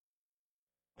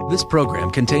This program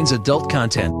contains adult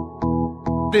content.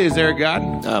 Is there a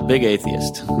God? Big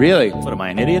atheist. Really? What, am I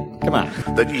an idiot? Come on.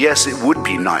 That yes, it would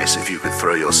be nice if you could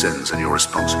throw your sins and your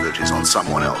responsibilities on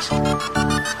someone else.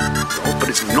 But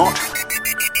it's not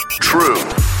true.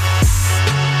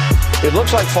 It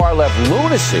looks like far-left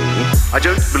lunacy. I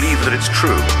don't believe that it's true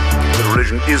that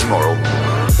religion is moral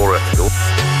or ethical.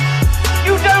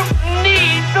 You don't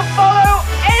need to follow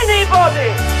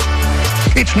anybody!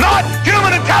 It's not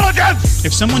human intelligence!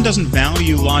 If someone doesn't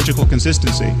value logical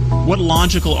consistency, what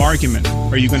logical argument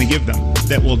are you going to give them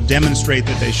that will demonstrate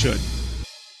that they should?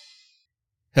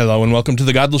 Hello and welcome to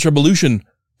the Godless Revolution.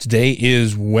 Today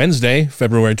is Wednesday,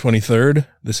 February 23rd.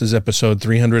 This is episode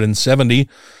 370.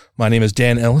 My name is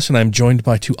Dan Ellis, and I'm joined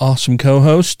by two awesome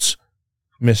co-hosts,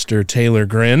 Mr. Taylor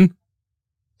Grin.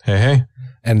 Hey.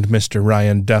 And Mr.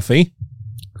 Ryan Duffy.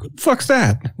 Who the fuck's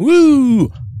that?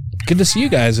 Woo! Good to see you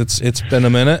guys. It's been a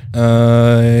minute.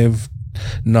 I've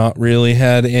not really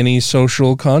had any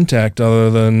social contact other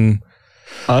than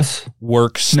us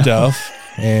work stuff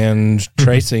and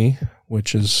Tracy,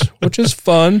 which is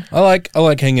fun. I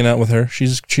like hanging out with her.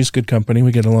 She's good company.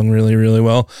 We get along really, really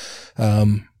well.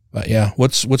 But yeah,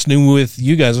 what's new with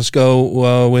you guys? Let's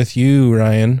go with you,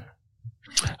 Ryan.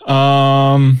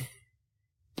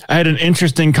 I had an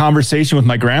interesting conversation with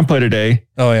my grandpa today.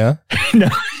 Oh yeah. No.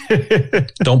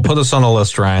 Don't put us on a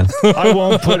list, Ryan. I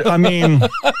won't put. I mean,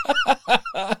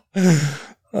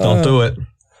 don't do it.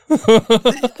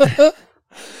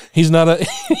 He's not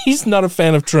a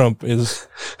fan of Trump. He's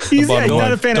not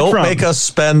a fan of Trump. Don't make us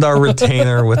spend our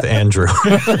retainer with Andrew.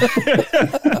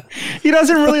 He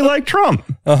doesn't really like Trump.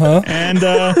 Uh-huh. And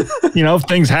if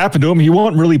things happen to him, he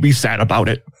won't really be sad about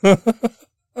it.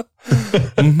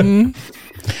 Mm-hmm.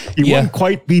 He won't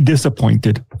quite be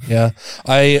disappointed. Yeah,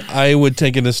 I would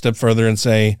take it a step further and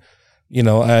say,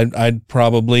 I'd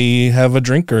probably have a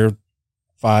drink or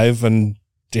five and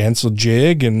dance a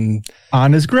jig and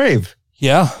on his grave.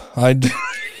 Yeah, I'd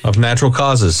of natural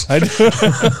causes.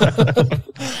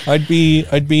 I'd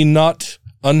be not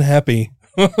unhappy.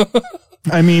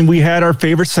 I mean, we had our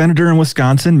favorite senator in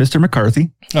Wisconsin, Mr.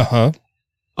 McCarthy. Uh-huh.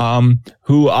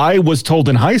 Who I was told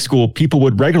in high school people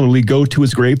would regularly go to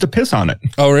his grave to piss on it.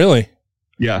 Oh, really?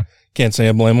 Yeah. Can't say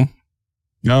I blame him.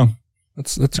 No.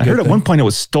 That's a good I heard thing. at one point it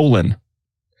was stolen.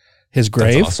 His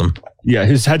grave? That's awesome. Yeah,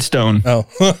 his headstone. Oh.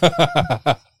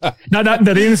 No,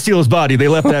 they didn't steal his body. They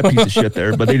left that piece of shit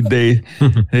there, but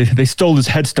they stole his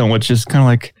headstone, which is kind of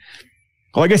like,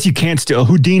 well, I guess you can't steal.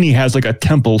 Houdini has like a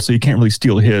temple, so you can't really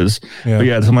steal his. Yeah. But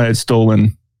yeah, somebody had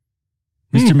stolen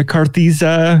Mr. McCarthy's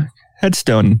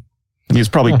headstone. And he was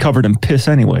probably covered in piss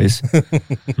anyways.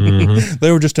 Mm-hmm.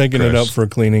 They were just taking it out for a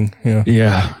cleaning. Yeah.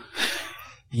 Yeah.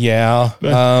 Yeah.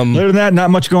 Other than that, not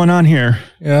much going on here.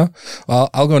 Yeah. Well,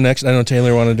 I'll go next. I know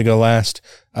Taylor wanted to go last.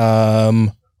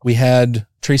 We had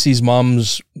Tracy's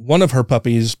one of her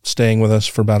puppies staying with us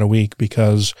for about a week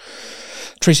because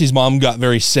Tracy's mom got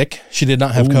very sick. She did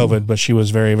not have COVID, but she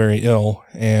was very, very ill.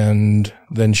 And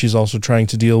then she's also trying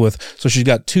to deal with, so she's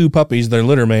got two puppies, they're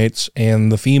litter mates,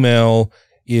 and the female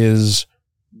is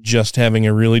just having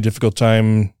a really difficult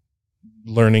time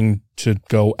learning to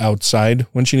go outside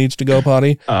when she needs to go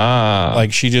potty.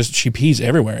 Like she pees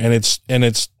everywhere, and it's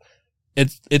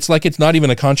like it's not even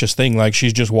a conscious thing. Like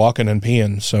she's just walking and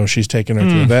peeing. So she's taken her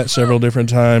to the vet several different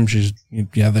times.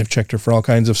 They've checked her for all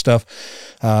kinds of stuff.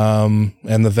 And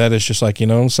the vet is just like,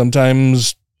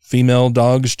 sometimes female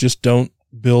dogs just don't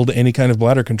build any kind of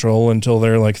bladder control until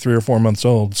they're like 3 or 4 months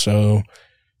old. So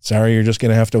sorry, you're just going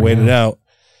to have to wait it out.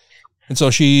 And so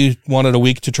she wanted a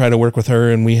week to try to work with her.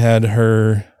 And we had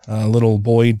her little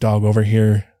boy dog over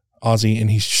here, Ozzy, and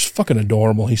he's just fucking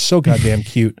adorable. He's so goddamn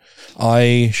cute.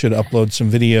 I should upload some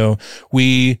video.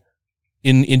 We,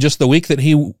 in just the week that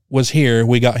he was here,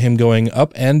 we got him going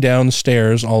up and down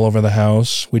stairs all over the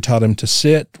house. We taught him to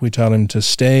sit. We taught him to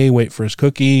stay, wait for his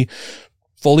cookie,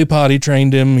 fully potty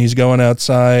trained him. He's going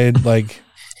outside. Like,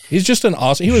 he's just an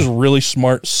awesome, he was really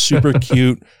smart, super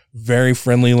cute, very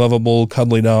friendly, lovable,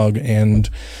 cuddly dog. And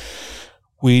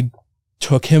we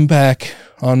took him back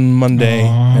on Monday,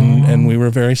 and we were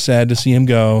very sad to see him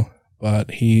go,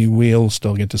 but we'll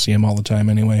still get to see him all the time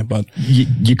anyway. But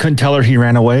you couldn't tell her he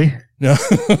ran away? No.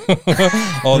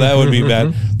 Oh, that would be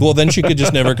bad. Well, then she could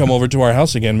just never come over to our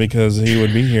house again because he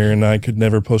would be here, and I could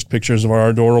never post pictures of our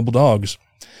adorable dogs.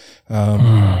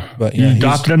 But yeah, you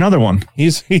adopted another one.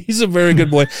 He's a very good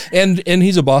boy, and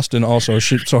he's a Boston also.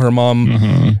 So her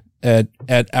mom, at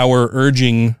our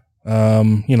urging,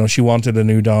 she wanted a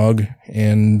new dog,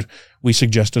 and we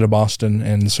suggested a Boston,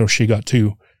 and so she got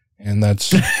two, and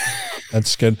that's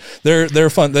That's good. They're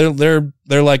fun.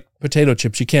 They're like potato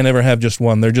chips. You can't ever have just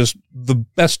one. They're just the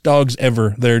best dogs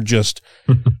ever. They're just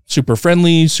super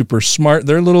friendly, super smart.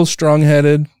 They're a little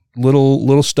strong-headed,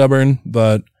 little stubborn,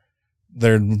 but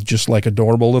they're just like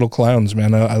adorable little clowns,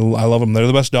 man. I love them. They're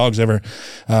the best dogs ever.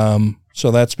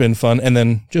 So that's been fun. And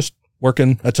then just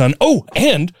working a ton. Oh,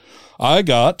 and I'm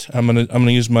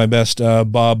gonna use my best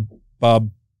Bob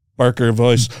Barker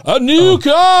voice. A new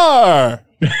car.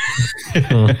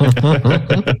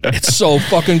 It's so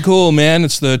fucking cool, man.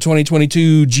 It's the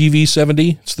 2022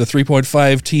 GV70. It's the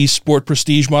 3.5T Sport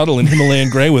Prestige model in Himalayan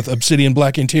gray with obsidian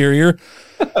black interior.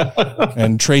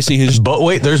 And Tracy has... But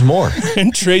wait, there's more.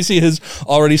 And Tracy has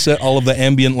already set all of the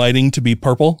ambient lighting to be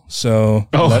purple, so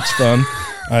that's fun.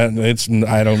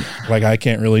 I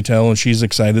can't really tell, and she's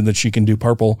excited that she can do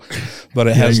purple, but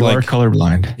it has like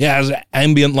colorblind. Yeah, it has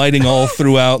ambient lighting all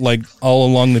throughout, like all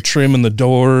along the trim and the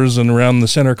doors and around the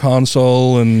center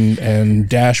console and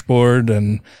dashboard,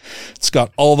 and it's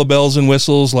got all the bells and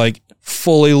whistles, like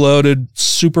fully loaded,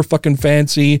 super fucking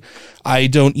fancy. I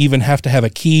don't even have to have a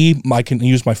key. I can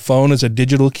use my phone as a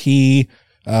digital key.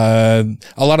 A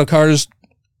lot of cars,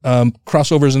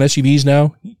 crossovers and SUVs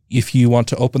now, if you want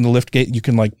to open the lift gate, you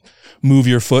can like move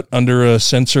your foot under a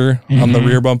sensor on the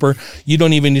rear bumper. You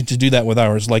don't even need to do that with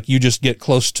ours. Like you just get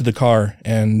close to the car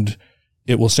and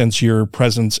it will sense your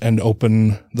presence and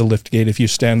open the lift gate if you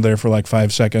stand there for like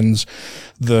 5 seconds.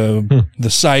 The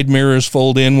side mirrors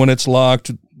fold in when it's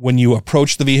locked. When you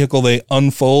approach the vehicle, they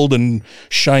unfold and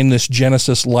shine this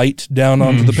Genesis light down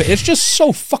onto the... It's just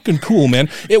so fucking cool,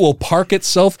 man. It will park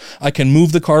itself. I can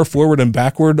move the car forward and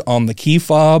backward on the key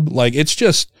fob. Like, it's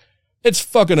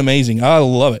fucking amazing. I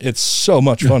love it. It's so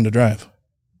much fun to drive.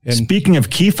 And speaking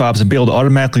of key fobs and be able to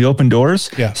automatically open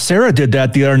doors, Sarah did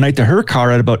that the other night to her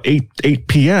car at about 8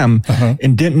 p.m.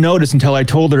 And didn't notice until I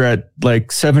told her at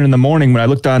like 7 in the morning when I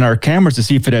looked on our cameras to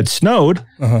see if it had snowed.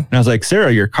 And I was like,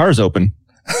 Sarah, your car's open.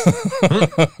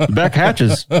 The back hatch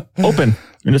is open,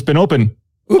 and it's been open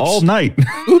all night.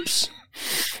 Oops.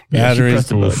 Battery's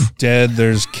dead.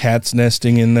 There's cats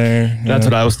nesting in there. That's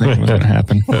what I was thinking was going to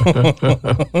happen.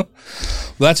 Well,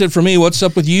 that's it for me. What's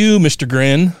up with you, Mr.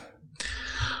 Grin?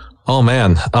 Oh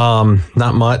man,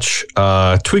 not much.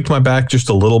 Tweaked my back just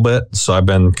a little bit, so I've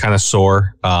been kind of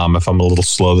sore. If I'm a little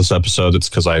slow this episode, it's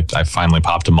because I finally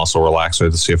popped a muscle relaxer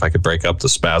to see if I could break up the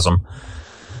spasm.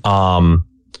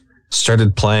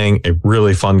 Started playing a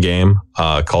really fun game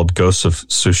called Ghosts of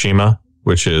Tsushima,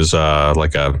 which is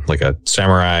like a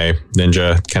samurai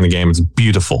ninja kind of game. It's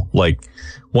beautiful, like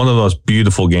one of the most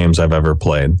beautiful games I've ever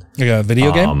played. Like a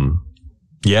video game?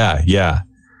 Yeah.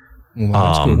 Well,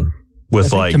 that's cool.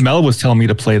 With like Mel was telling me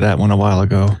to play that one a while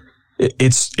ago.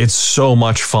 It's so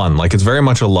much fun. Like it's very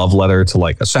much a love letter to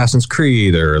like Assassin's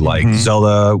Creed or like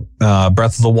Zelda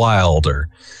Breath of the Wild or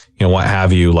what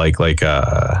have you. Like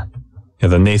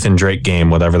the Nathan Drake game,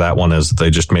 whatever that one is that they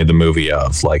just made the movie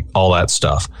of, like all that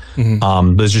stuff.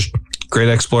 There's just great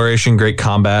exploration, great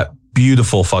combat,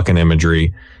 beautiful fucking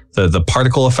imagery. The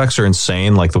particle effects are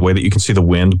insane. Like the way that you can see the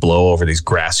wind blow over these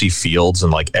grassy fields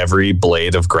and like every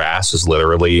blade of grass is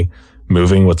literally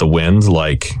moving with the wind.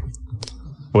 Like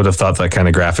would have thought that kind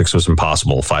of graphics was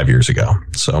impossible 5 years ago.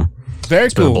 So very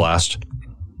it's cool. been a blast.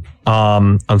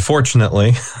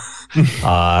 Unfortunately,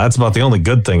 that's about the only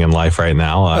good thing in life right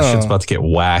now. Shit's about to get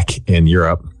whack in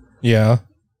Europe. Yeah.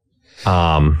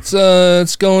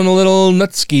 It's going a little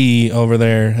nutski over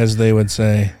there, as they would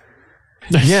say.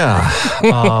 Yeah.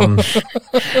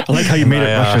 I like how you made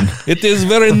it Russian. It is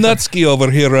very nutski over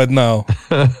here right now.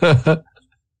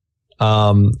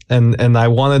 And I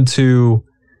wanted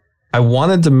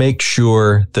to make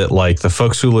sure that like the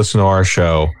folks who listen to our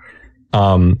show,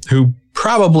 who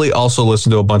probably also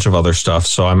listen to a bunch of other stuff.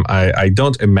 So I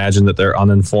don't imagine that they're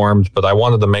uninformed, but I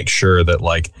wanted to make sure that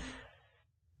like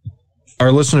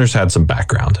our listeners had some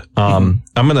background. I'm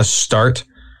going to start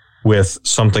with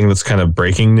something that's kind of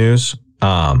breaking news.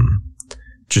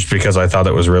 Just because I thought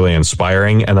it was really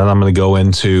inspiring. And then I'm going to go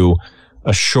into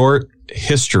a short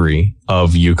history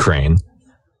of Ukraine.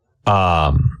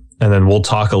 And then we'll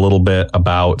talk a little bit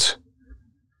about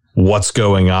what's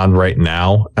going on right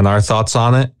now and our thoughts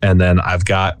on it. And then I've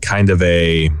got kind of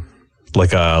a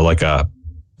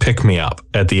pick me up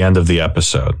at the end of the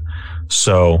episode.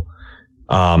 So,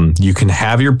 you can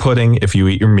have your pudding if you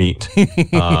eat your meat.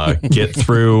 Get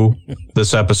through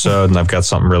this episode, and I've got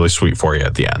something really sweet for you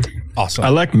at the end. Awesome. I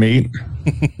like meat.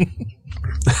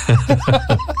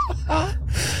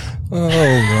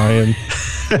 Oh, Ryan.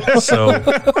 So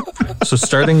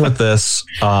starting with this,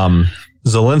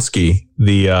 Zelensky,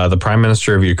 the prime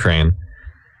minister of Ukraine,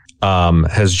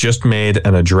 has just made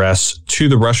an address to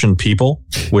the Russian people,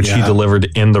 which he delivered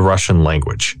in the Russian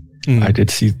language.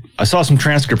 I saw some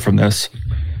transcript from this.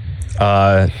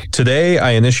 Today,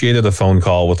 I initiated a phone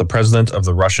call with the president of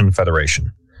the Russian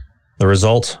Federation. The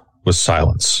result was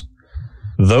silence,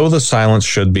 though the silence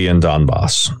should be in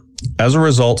Donbass. As a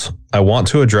result, I want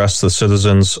to address the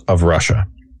citizens of Russia.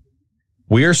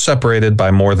 We are separated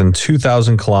by more than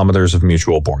 2,000 kilometers of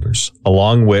mutual borders,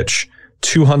 along which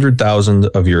 200,000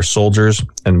 of your soldiers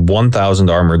and 1,000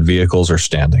 armored vehicles are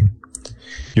standing.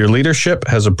 Your leadership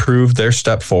has approved their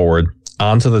step forward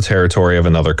onto the territory of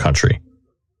another country.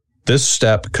 This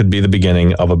step could be the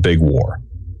beginning of a big war.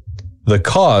 The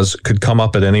cause could come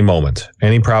up at any moment,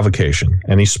 any provocation,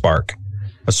 any spark,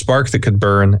 a spark that could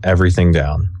burn everything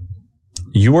down.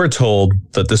 You are told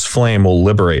that this flame will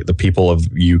liberate the people of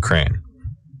Ukraine,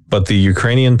 but the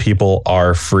Ukrainian people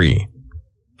are free.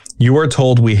 You are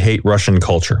told we hate Russian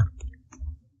culture.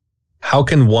 How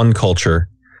can one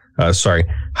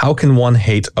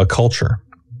hate a culture?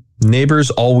 Neighbors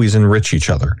always enrich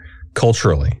each other,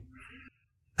 culturally.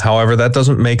 However, that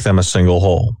doesn't make them a single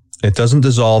whole. It doesn't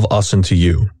dissolve us into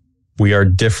you. We are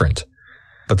different,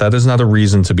 but that is not a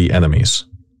reason to be enemies.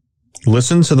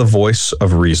 Listen to the voice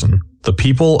of reason. The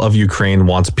people of Ukraine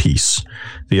want peace.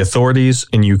 The authorities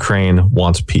in Ukraine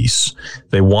want peace.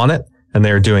 They want it, and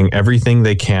they are doing everything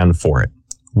they can for it.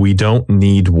 We don't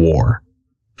need war.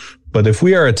 But if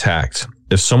we are attacked,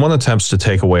 if someone attempts to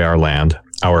take away our land,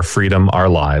 our freedom, our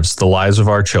lives, the lives of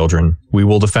our children, we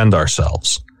will defend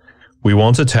ourselves. We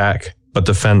won't attack, but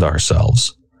defend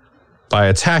ourselves. By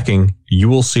attacking, you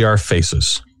will see our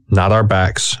faces, not our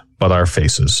backs, but our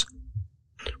faces.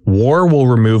 War will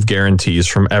remove guarantees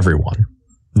from everyone.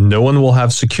 No one will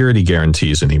have security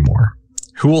guarantees anymore.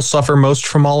 Who will suffer most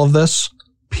from all of this?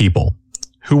 People.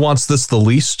 Who wants this the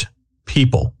least?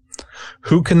 People.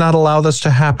 Who cannot allow this to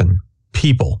happen?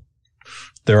 People.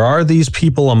 There are these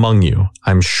people among you,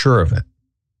 I'm sure of it.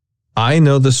 I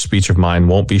know this speech of mine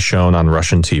won't be shown on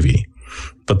Russian TV,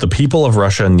 but the people of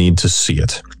Russia need to see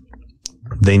it.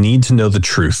 They need to know the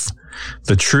truth.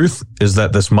 The truth is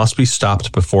that this must be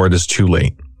stopped before it is too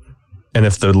late. And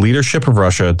if the leadership of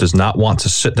Russia does not want to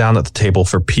sit down at the table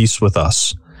for peace with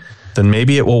us, then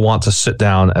maybe it will want to sit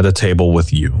down at a table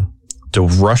with you. Do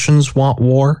Russians want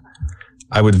war?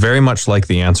 I would very much like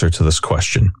the answer to this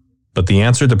question, but the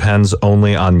answer depends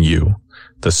only on you,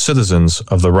 the citizens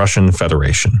of the Russian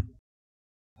Federation.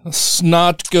 That's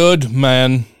not good,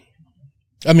 man.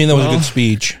 I mean, that was a good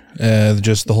speech.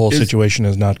 Just the whole situation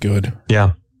is not good.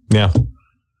 Yeah. Yeah.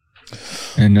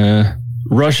 And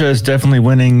Russia is definitely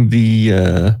winning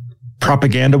the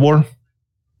propaganda war.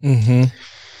 Mm-hmm.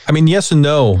 I mean, yes and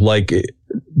no. Like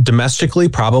domestically,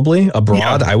 probably.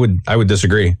 Abroad, I would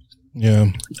disagree. Yeah.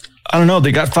 I don't know.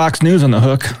 They got Fox News on the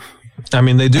hook. I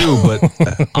mean, they do.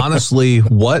 But honestly,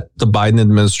 what the Biden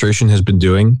administration has been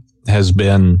doing has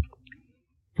been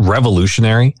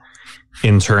revolutionary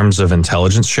in terms of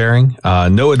intelligence sharing.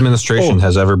 No administration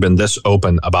has ever been this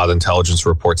open about intelligence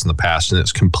reports in the past, and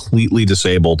it's completely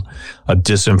disabled a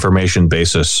disinformation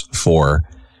basis for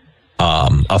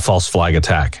a false flag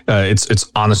attack.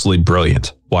 It's honestly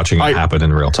brilliant watching it happen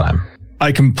in real time.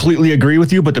 I completely agree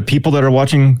with you, but the people that are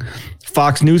watching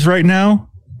Fox News right now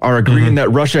are agreeing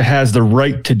that Russia has the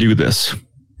right to do this.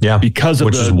 Yeah. Because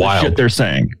of the shit they're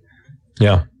saying.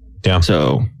 Yeah. Yeah.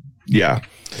 So, yeah.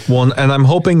 Well, and I'm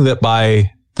hoping that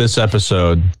by this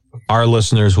episode, our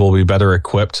listeners will be better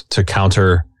equipped to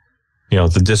counter, the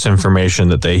disinformation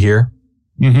that they hear.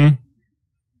 Mm-hmm.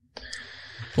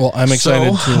 Well, I'm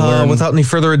excited to learn. Without any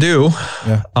further ado,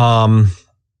 I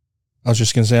was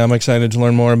just going to say I'm excited to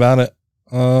learn more about it.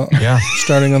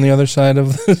 Starting on the other side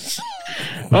of this.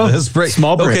 This break.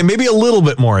 Small break. Okay, maybe a little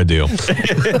bit more ado.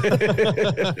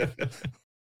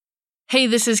 Hey,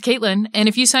 this is Caitlin, and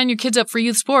if you sign your kids up for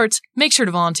youth sports, make sure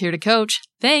to volunteer to coach.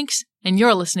 Thanks, and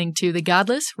you're listening to The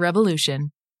Godless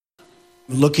Revolution.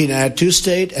 Looking at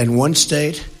 2-state and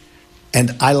 1-state,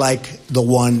 and I like the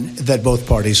one that both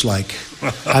parties like.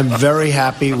 I'm very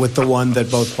happy with the one that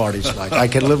both parties like. I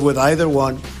can live with either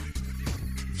one.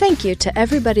 Thank you to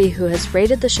everybody who has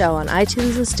rated the show on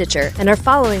iTunes and Stitcher and are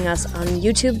following us on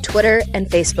YouTube, Twitter, and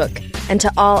Facebook. And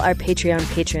to all our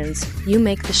Patreon patrons, you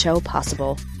make the show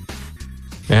possible.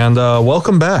 And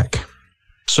welcome back.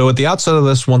 So at the outset of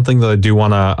this, one thing that I do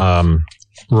want to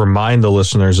remind the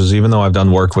listeners is even though I've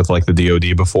done work with like the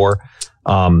DoD before,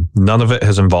 none of it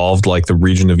has involved like the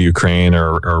region of Ukraine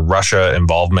or Russia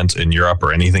involvement in Europe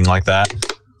or anything like that.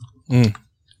 And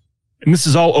this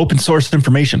is all open source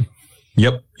information.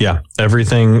 Yep. Yeah.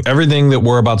 Everything that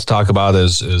we're about to talk about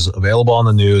is available on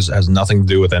the news, has nothing to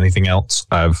do with anything else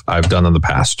I've done in the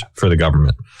past for the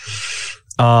government.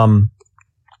 And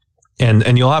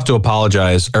you'll have to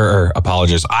apologize or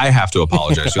apologize. I have to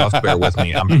apologize. You'll have to bear with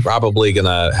me. I'm probably going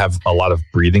to have a lot of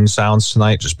breathing sounds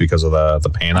tonight just because of the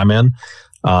pain I'm in.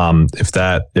 If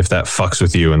that fucks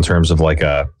with you in terms of like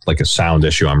a sound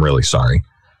issue, I'm really sorry.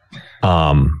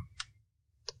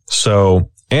 So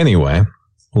anyway,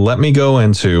 let me go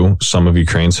into some of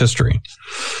Ukraine's history.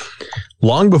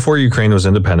 Long before Ukraine was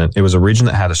independent, it was a region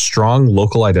that had a strong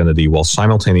local identity while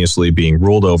simultaneously being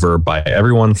ruled over by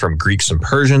everyone from Greeks and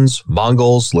Persians,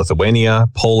 Mongols, Lithuania,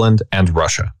 Poland, and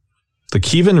Russia. The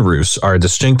Kievan Rus are a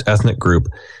distinct ethnic group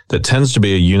that tends to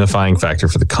be a unifying factor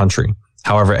for the country.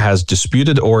 However, it has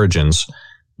disputed origins,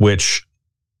 which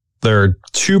there are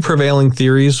two prevailing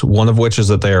theories, one of which is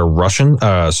that they are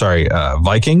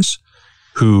Vikings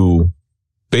who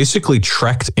basically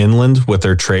trekked inland with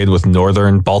their trade with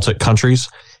northern Baltic countries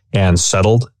and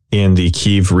settled in the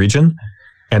Kiev region.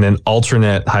 And an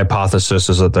alternate hypothesis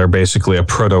is that they're basically a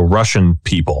proto-Russian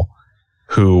people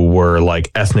who were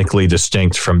like ethnically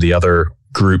distinct from the other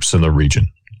groups in the region.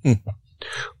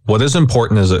 What is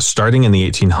important is that starting in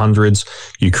the 1800s,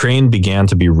 Ukraine began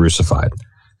to be Russified.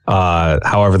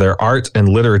 However, their art and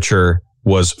literature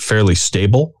was fairly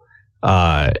stable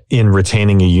in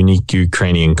retaining a unique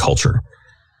Ukrainian culture.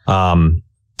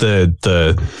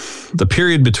 The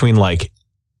period between like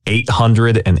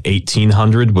 800 and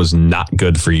 1800 was not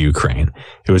good for Ukraine.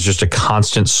 It was just a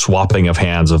constant swapping of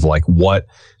hands of like what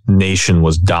nation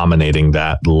was dominating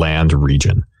that land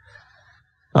region.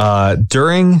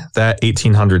 During that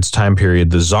 1800s time period,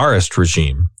 the Tsarist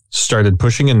regime started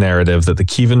pushing a narrative that the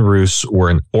Kievan Rus were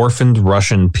an orphaned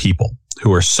Russian people who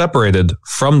were separated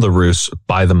from the Rus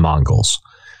by the Mongols.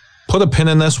 Put a pin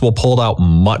in this. We'll pull it out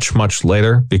much, much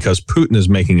later because Putin is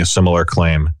making a similar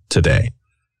claim today.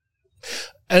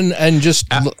 And just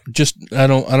I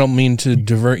don't mean to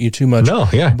divert you too much. No,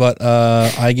 yeah. But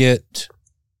I get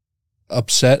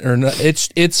upset or not.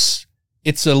 It's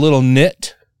a little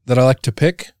nit that I like to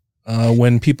pick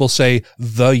when people say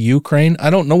the Ukraine. I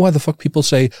don't know why the fuck people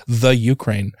say the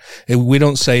Ukraine. We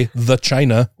don't say the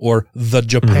China or the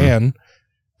Japan.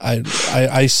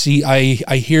 Mm-hmm.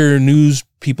 I hear news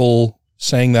people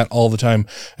saying that all the time,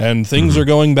 and things are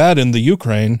going bad in the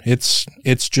Ukraine. It's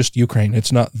just Ukraine.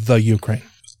 It's not the Ukraine.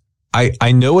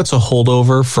 I know it's a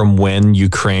holdover from when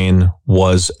Ukraine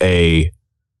was a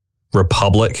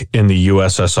republic in the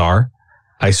USSR.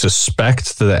 I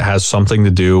suspect that it has something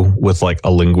to do with like a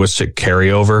linguistic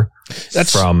carryover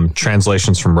from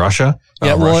translations from Russia.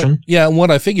 Russian.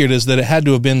 What I figured is that it had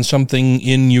to have been something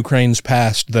in Ukraine's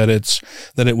past that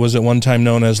it was at one time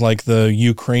known as like the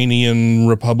Ukrainian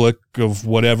Republic of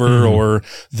whatever, or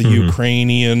the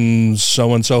Ukrainian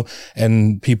so-and-so,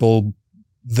 and people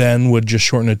then would just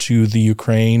shorten it to the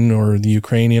Ukraine or the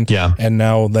Ukrainian. Yeah. And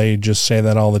now they just say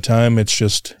that all the time.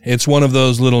 It's one of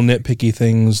those little nitpicky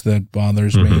things that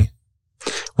bothers me.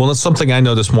 Well, it's something I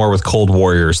notice more with Cold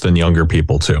Warriors than younger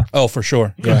people too. Oh, for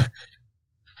sure. Yeah.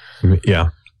 Yeah.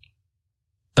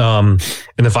 And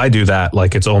if I do that,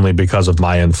 like it's only because of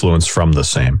my influence from the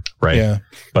same, right? Yeah.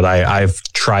 But I've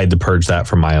tried to purge that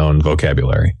from my own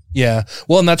vocabulary. Yeah.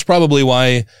 Well, and that's probably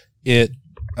why it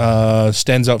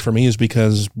stands out for me, is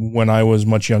because when I was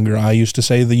much younger, I used to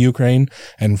say the Ukraine,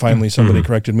 and finally somebody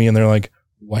corrected me and they're like,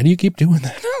 why do you keep doing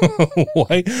that?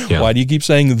 Why do you keep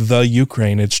saying the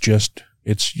Ukraine? It's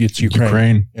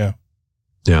Ukraine. Yeah.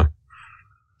 Yeah.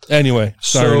 Anyway,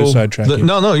 sorry to sidetrack you.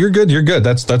 No, you're good. You're good.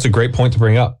 That's a great point to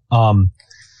bring up.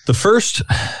 The first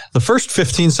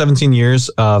 15, 17 years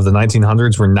of the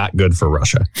 1900s were not good for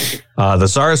Russia. The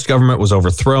Tsarist government was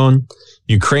overthrown.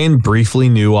 Ukraine briefly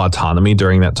knew autonomy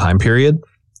during that time period,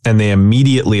 and they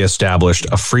immediately established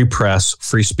a free press,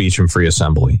 free speech, and free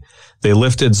assembly. They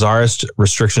lifted Tsarist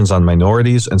restrictions on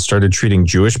minorities and started treating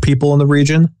Jewish people in the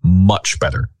region much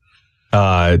better.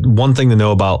 One thing to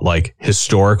know about like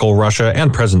historical Russia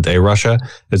and present day Russia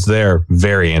is they're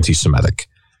very anti-Semitic.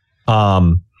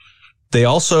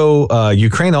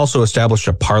 Ukraine also established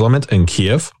a parliament in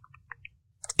Kiev.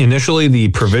 Initially, the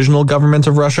provisional government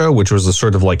of Russia, which was a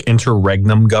sort of like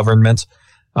interregnum government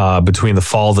between the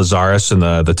fall of the Tsarists and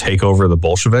the takeover of the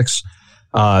Bolsheviks,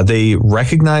 they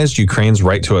recognized Ukraine's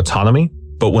right to autonomy.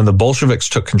 But when the Bolsheviks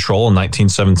took control in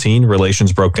 1917,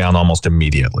 relations broke down almost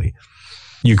immediately.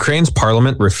 Ukraine's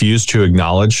parliament refused to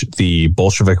acknowledge the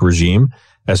Bolshevik regime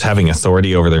as having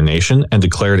authority over their nation and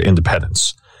declared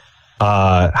independence.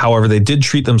 However, they did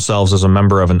treat themselves as a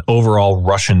member of an overall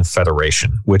Russian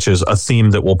federation, which is a theme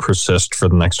that will persist for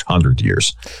the next 100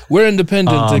 years. We're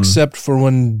independent except for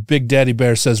when Big Daddy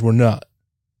Bear says we're not.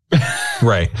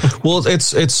 Right. Well,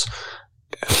 it's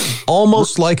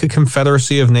almost like a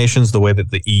confederacy of nations, the way that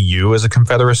the EU is a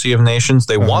confederacy of nations.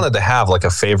 They wanted to have like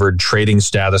a favored trading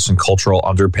status and cultural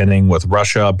underpinning with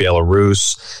Russia,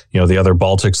 Belarus, the other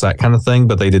Baltics, that kind of thing.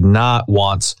 But they did not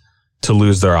want to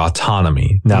lose their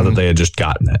autonomy now that they had just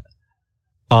gotten it.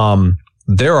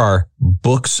 There are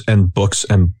books and books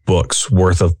and books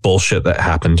worth of bullshit that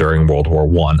happened during World War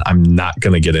I. I'm not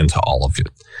going to get into all of it.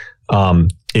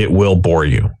 It will bore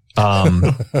you.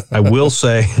 I will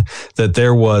say that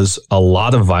there was a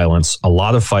lot of violence, a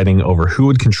lot of fighting over who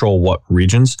would control what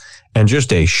regions, and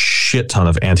just a shit ton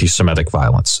of anti-Semitic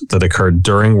violence that occurred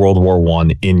during World War I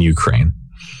in Ukraine.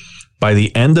 By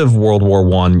the end of World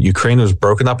War I, Ukraine was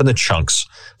broken up into chunks,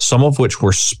 some of which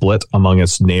were split among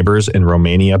its neighbors in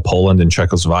Romania, Poland, and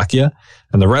Czechoslovakia,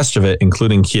 and the rest of it,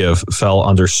 including Kiev, fell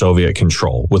under Soviet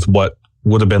control with what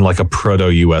would have been like a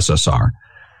proto-USSR.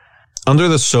 Under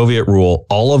the Soviet rule,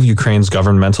 all of Ukraine's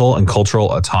governmental and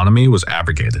cultural autonomy was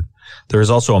abrogated. There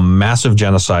is also a massive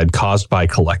genocide caused by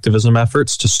collectivism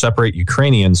efforts to separate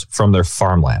Ukrainians from their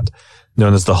farmland,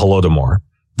 known as the Holodomor.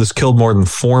 This killed more than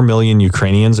 4 million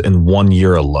Ukrainians in 1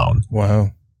 year alone.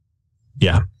 Wow.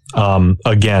 Yeah.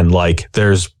 Again, like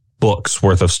there's books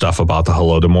worth of stuff about the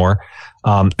Holodomor.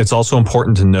 It's also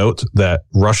important to note that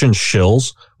Russian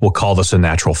shills will call this a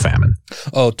natural famine.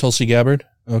 Oh, Tulsi Gabbard?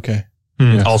 Okay.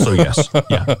 Yeah. Also, yes.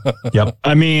 Yeah. Yep.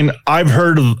 I mean, I've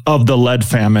heard of the lead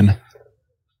famine.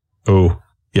 Oh,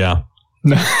 yeah.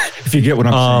 If you get what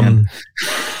I'm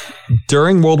saying.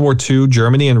 During World War II,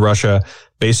 Germany and Russia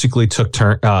basically took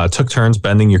turns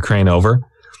bending Ukraine over.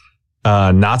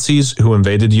 Nazis who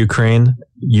invaded Ukraine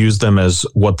used them as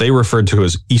what they referred to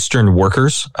as Eastern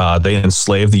workers. They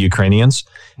enslaved the Ukrainians.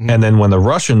 And then when the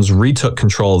Russians retook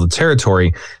control of the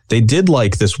territory, they did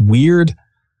like this weird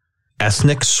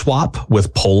ethnic swap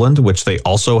with Poland, which they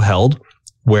also held,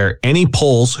 where any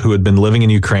Poles who had been living in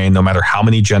Ukraine, no matter how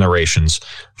many generations,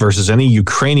 versus any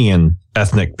Ukrainian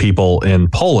ethnic people in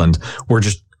Poland were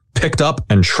just picked up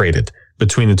and traded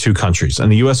between the two countries.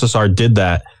 And the USSR did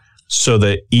that so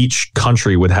that each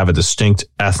country would have a distinct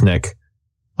ethnic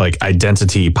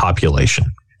identity population.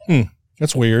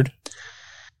 That's weird.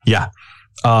 Yeah.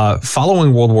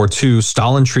 Following World War II,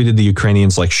 Stalin treated the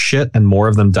Ukrainians like shit, and more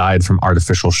of them died from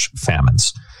artificial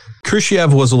famines.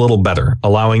 Khrushchev was a little better,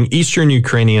 allowing Eastern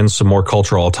Ukrainians some more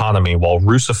cultural autonomy while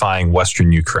Russifying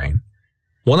Western Ukraine.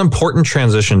 One important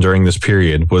transition during this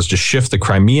period was to shift the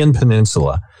Crimean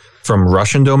Peninsula from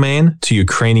Russian domain to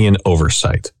Ukrainian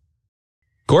oversight.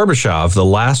 Gorbachev, the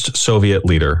last Soviet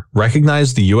leader,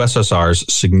 recognized the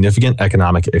USSR's significant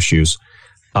economic issues,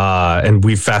 and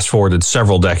we've fast forwarded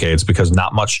several decades because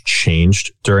not much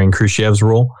changed during Khrushchev's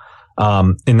rule.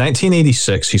 In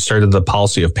 1986, he started the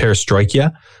policy of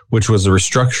perestroika, which was the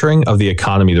restructuring of the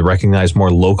economy to recognize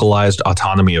more localized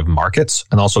autonomy of markets,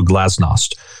 and also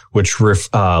glasnost, which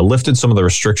lifted some of the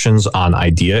restrictions on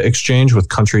idea exchange with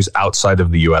countries outside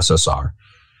of the USSR.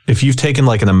 If you've taken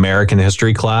an American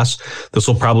history class, this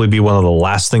will probably be one of the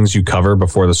last things you cover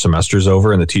before the semester's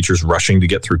over and the teacher's rushing to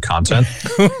get through content.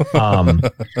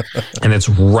 And it's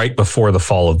right before the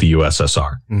fall of the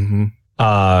USSR. Mm-hmm.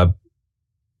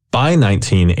 By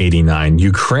 1989,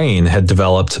 Ukraine had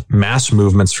developed mass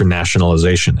movements for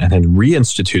nationalization and had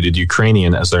reinstituted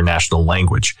Ukrainian as their national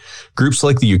language. Groups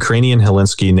like the Ukrainian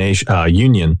Helsinki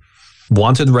Union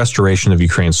wanted restoration of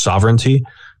Ukraine's sovereignty,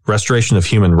 restoration of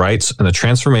human rights, and the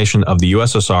transformation of the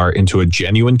USSR into a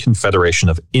genuine confederation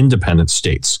of independent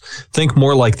states. Think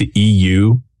more like the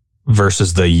EU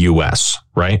versus the US,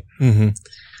 right? Mm-hmm.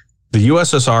 The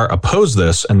USSR opposed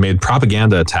this and made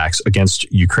propaganda attacks against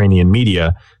Ukrainian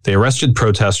media. They arrested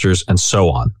protesters and so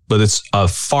on. But it's a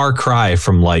far cry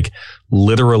from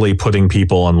literally putting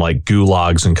people in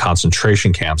gulags and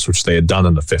concentration camps, which they had done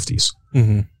in the 50s.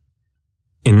 Mm-hmm.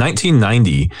 In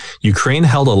 1990, Ukraine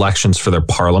held elections for their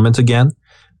parliament again,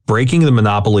 breaking the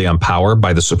monopoly on power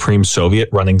by the Supreme Soviet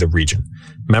running the region.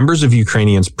 Members of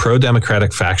Ukrainians'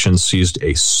 pro-democratic factions seized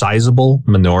a sizable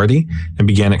minority and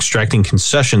began extracting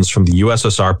concessions from the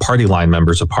USSR party line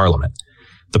members of parliament.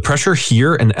 The pressure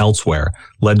here and elsewhere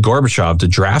led Gorbachev to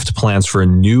draft plans for a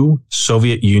new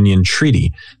Soviet Union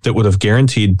treaty that would have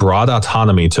guaranteed broad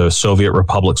autonomy to Soviet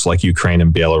republics like Ukraine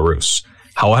and Belarus.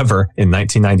 However, in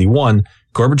 1991,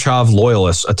 Gorbachev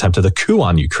loyalists attempted a coup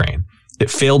on Ukraine. It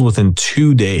failed within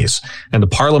 2 days, and the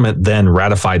parliament then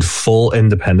ratified full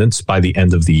independence by the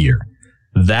end of the year.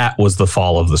 That was the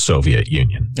fall of the Soviet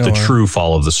Union, the true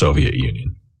fall of the Soviet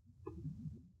Union.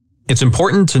 It's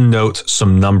important to note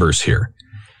some numbers here.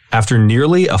 After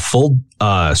nearly a full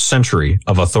century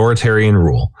of authoritarian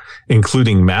rule,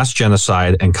 including mass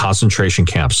genocide and concentration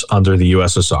camps under the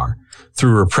USSR,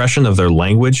 through repression of their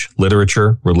language,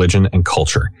 literature, religion, and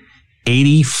culture,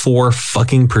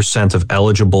 84% of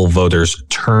eligible voters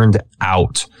turned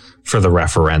out for the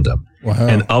referendum. Wow.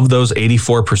 And of those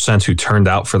 84% who turned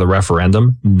out for the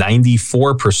referendum,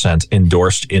 94%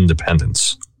 endorsed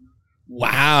independence.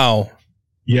 Wow.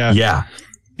 Yeah. Yeah.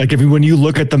 Like when you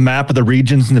look at the map of the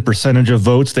regions and the percentage of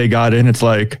votes they got in, it's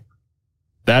like,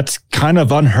 that's kind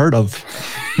of unheard of.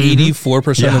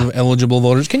 84% of eligible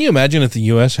voters. Can you imagine if the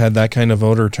U.S. had that kind of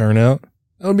voter turnout?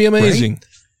 That would be amazing. Right?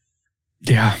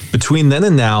 Yeah. Between then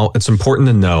and now, it's important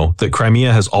to know that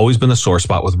Crimea has always been a sore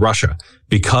spot with Russia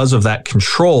because of that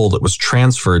control that was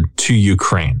transferred to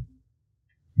Ukraine.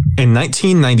 In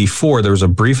 1994, there was a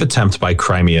brief attempt by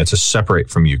Crimea to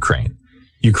separate from Ukraine.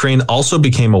 Ukraine also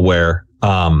became aware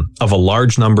of a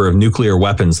large number of nuclear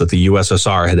weapons that the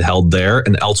USSR had held there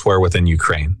and elsewhere within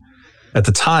Ukraine. At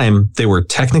the time, they were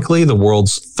technically the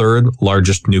world's third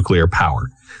largest nuclear power,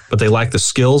 but they lacked the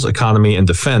skills, economy, and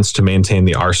defense to maintain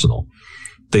the arsenal.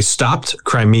 They stopped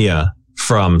Crimea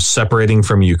from separating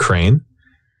from Ukraine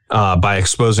by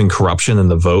exposing corruption in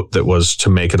the vote that was to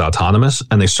make it autonomous,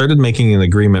 and they started making an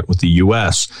agreement with the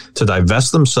U.S. to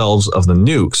divest themselves of the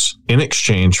nukes in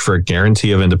exchange for a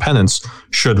guarantee of independence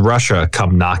should Russia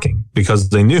come knocking, because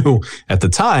they knew at the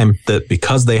time that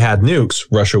because they had nukes,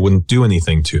 Russia wouldn't do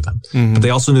anything to them. Mm-hmm. But they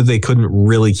also knew they couldn't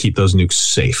really keep those nukes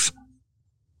safe.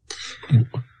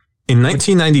 In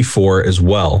 1994 as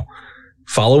well,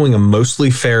 following a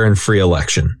mostly fair and free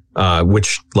election,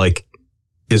 which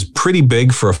is pretty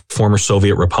big for a former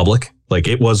Soviet republic. Like,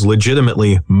 it was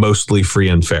legitimately mostly free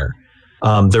and fair.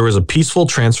 There was a peaceful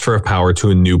transfer of power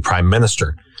to a new prime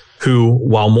minister who,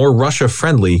 while more Russia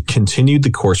friendly, continued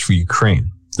the course for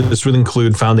Ukraine. This would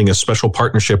include founding a special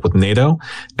partnership with NATO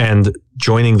and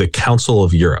joining the Council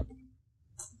of Europe.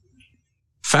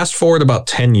 Fast forward about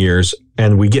 10 years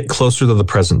and we get closer to the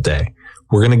present day.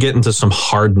 We're going to get into some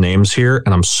hard names here,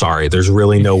 and I'm sorry, there's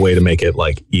really no way to make it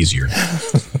easier.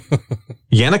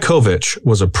 Yanukovych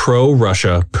was a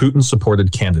pro-Russia,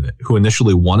 Putin-supported candidate who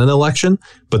initially won an election,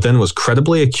 but then was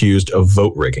credibly accused of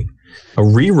vote rigging. A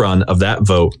rerun of that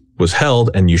vote was held,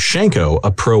 and Yushchenko,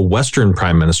 a pro-Western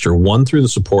prime minister, won through the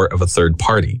support of a third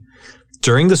party.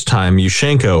 During this time,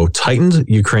 Yushchenko tightened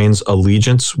Ukraine's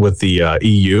allegiance with the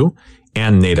EU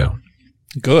and NATO.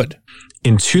 Good.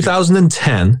 In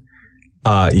 2010,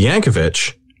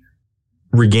 Yanukovych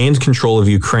regained control of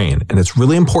Ukraine. And it's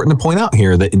really important to point out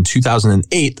here that in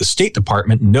 2008, the State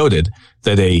Department noted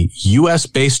that a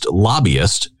U.S.-based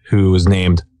lobbyist who was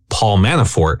named Paul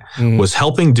Manafort was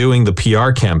helping doing the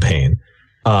PR campaign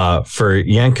for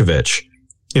Yanukovych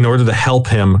in order to help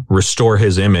him restore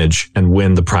his image and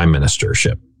win the prime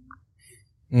ministership.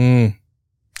 And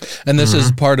this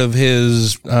is part of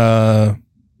his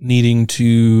needing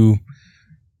to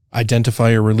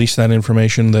identify or release that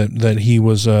information that he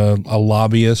was a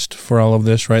lobbyist for all of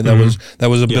this, right? That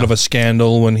was a bit of a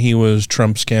scandal when he was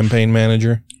Trump's campaign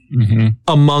manager. Mm-hmm.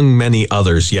 Among many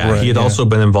others, yeah. Right, he had also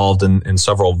been involved in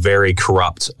several very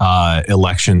corrupt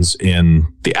elections in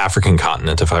the African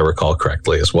continent, if I recall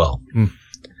correctly, as well.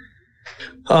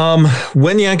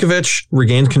 When Yanukovych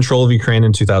regained control of Ukraine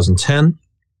in 2010,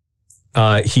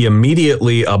 he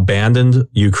immediately abandoned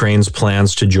Ukraine's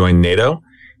plans to join NATO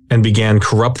and began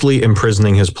corruptly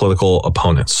imprisoning his political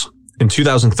opponents. In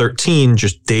 2013,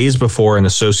 just days before an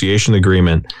association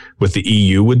agreement with the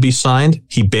EU would be signed,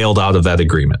 he bailed out of that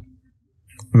agreement.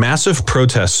 Massive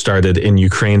protests started in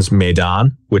Ukraine's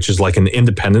Maidan, which is like an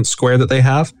independence square that they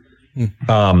have,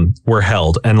 were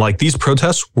held. And these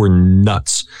protests were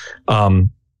nuts. In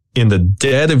the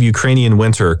dead of Ukrainian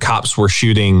winter, cops were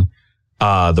shooting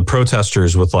the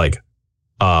protesters with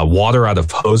water out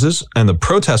of hoses, and the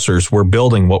protesters were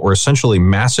building what were essentially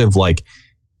massive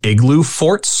igloo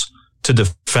forts to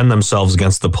defend themselves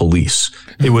against the police.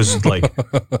 It was I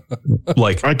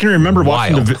can remember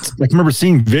wild. I remember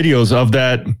seeing videos of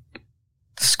that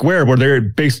square where they're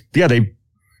based. Yeah,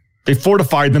 they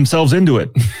fortified themselves into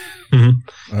it.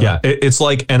 Mm-hmm. Yeah, it's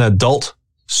like an adult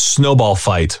snowball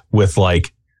fight with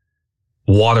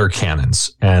water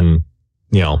cannons and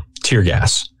tear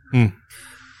gas.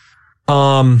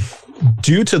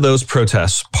 Due to those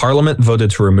protests, Parliament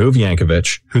voted to remove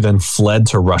Yanukovych, who then fled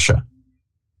to Russia.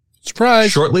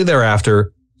 Surprise. Shortly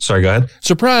thereafter, sorry, go ahead.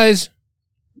 Surprise.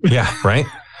 Yeah, right.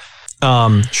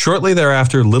 Shortly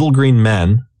thereafter, Little Green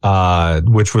Men,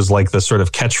 which was the sort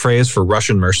of catchphrase for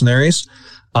Russian mercenaries,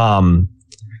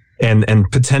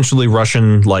 and potentially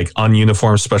Russian like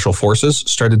ununiformed special forces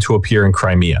started to appear in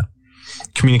Crimea.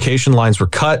 Communication lines were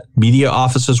cut, media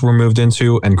offices were moved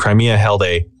into, and Crimea held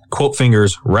a, quote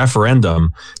fingers,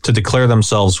 referendum to declare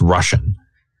themselves Russian.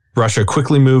 Russia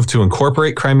quickly moved to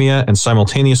incorporate Crimea and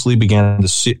simultaneously began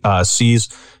to seize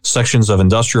sections of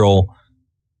industrial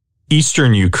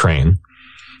eastern Ukraine,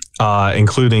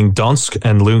 including Donetsk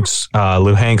and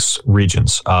Luhansk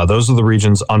regions. Those are the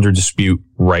regions under dispute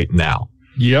right now.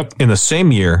 Yep. In the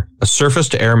same year, a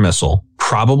surface-to-air missile,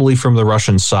 probably from the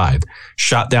Russian side,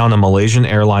 shot down a Malaysian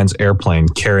Airlines airplane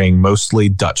carrying mostly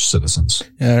Dutch citizens.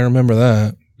 Yeah, I remember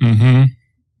that. Mm-hmm.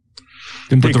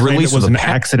 Didn't With they the claim release it was of the an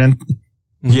accident?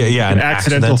 Yeah, an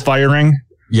accidental firing.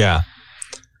 Yeah.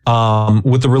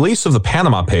 With the release of the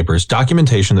Panama Papers,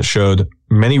 documentation that showed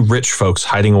many rich folks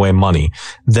hiding away money,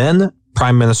 then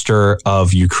Prime Minister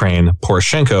of Ukraine,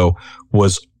 Poroshenko,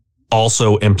 was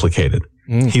also implicated.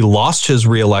 He lost his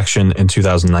re-election in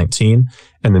 2019,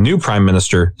 and the new Prime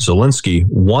Minister, Zelensky,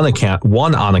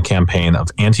 won on a campaign of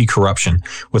anti-corruption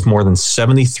with more than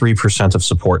 73% of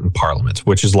support in parliament,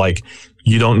 which is like,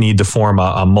 you don't need to form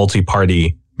a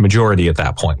multi-party majority at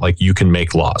that point. Like, you can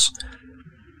make laws.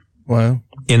 Wow.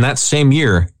 In that same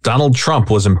year, Donald Trump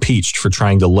was impeached for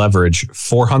trying to leverage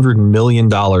 $400 million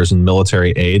in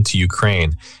military aid to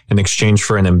Ukraine in exchange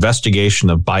for an investigation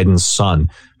of Biden's son,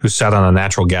 who sat on a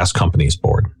natural gas company's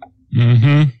board.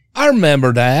 Mm-hmm. I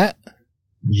remember that.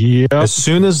 Yeah. As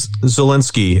soon as as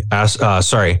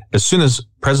soon as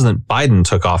President Biden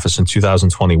took office in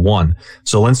 2021,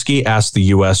 Zelensky asked the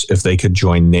U.S. if they could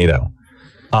join NATO.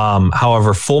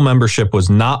 However, full membership was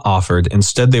not offered.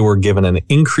 Instead, they were given an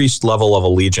increased level of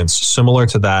allegiance similar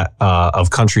to that of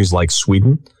countries like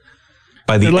Sweden.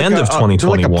 By the end of 2021,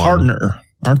 they're like a partner,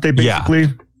 aren't they? Basically,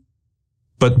 yeah.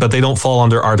 But they don't fall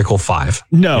under Article 5.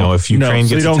 No, if Ukraine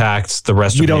gets attacked, the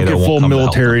rest of NATO won't come to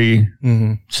help. We don't get full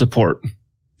military support.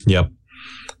 Yep.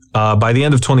 By the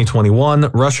end of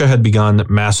 2021, Russia had begun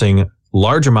massing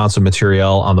large amounts of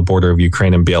materiel on the border of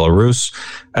Ukraine and Belarus.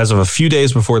 As of a few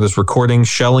days before this recording,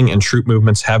 shelling and troop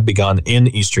movements have begun in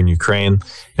eastern Ukraine,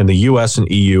 and the US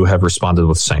and EU have responded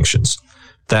with sanctions.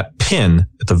 That pin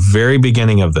at the very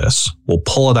beginning of this, we'll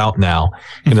pull it out now,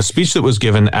 in a speech that was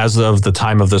given as of the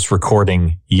time of this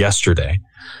recording yesterday.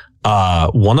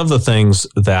 One of the things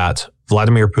that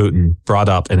Vladimir Putin brought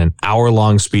up in an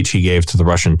hour-long speech he gave to the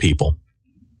Russian people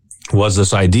was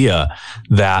this idea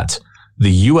that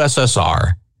the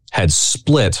USSR had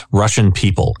split Russian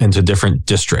people into different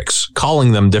districts,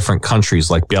 calling them different countries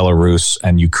like Belarus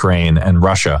and Ukraine and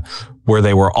Russia, where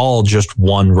they were all just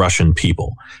one Russian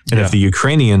people. And if the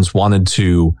Ukrainians wanted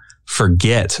to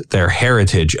forget their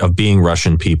heritage of being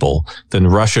Russian people, then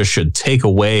Russia should take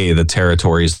away the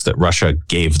territories that Russia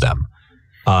gave them.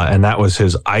 And that was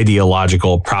his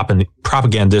ideological,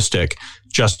 propagandistic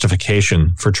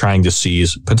justification for trying to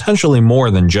seize potentially more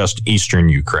than just eastern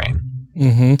Ukraine.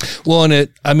 Mm-hmm. Well,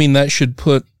 and that should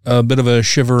put a bit of a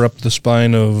shiver up the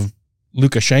spine of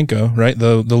Lukashenko, right?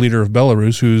 The leader of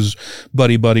Belarus, who's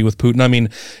buddy with Putin. I mean,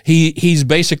 he's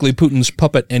basically Putin's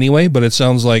puppet anyway, but it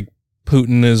sounds like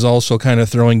Putin is also kind of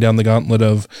throwing down the gauntlet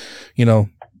of,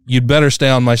 you'd better stay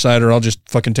on my side or I'll just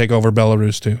fucking take over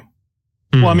Belarus too.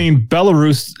 Well, I mean,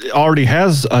 Belarus already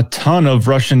has a ton of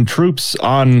Russian troops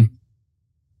on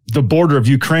the border of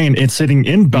Ukraine and sitting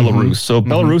in Belarus. So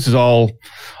Belarus is all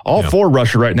for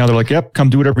Russia right now. They're like, yep, come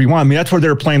do whatever you want. I mean, that's where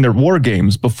they're playing their war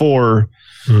games before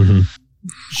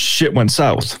shit went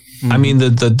south. I mean,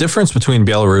 the difference between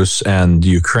Belarus and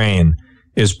Ukraine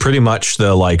is pretty much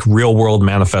the like real world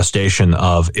manifestation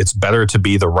of it's better to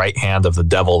be the right hand of the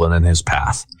devil than in his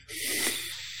path.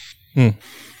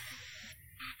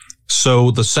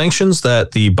 So the sanctions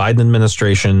that the Biden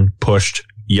administration pushed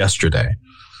yesterday,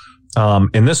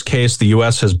 in this case, the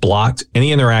U.S. has blocked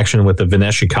any interaction with the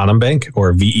Vnesheconombank,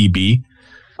 or VEB,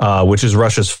 which is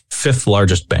Russia's fifth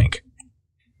largest bank.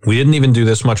 We didn't even do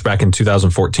this much back in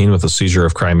 2014 with the seizure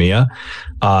of Crimea.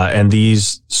 And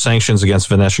these sanctions against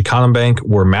Vnesheconombank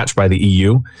were matched by the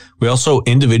EU. We also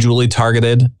individually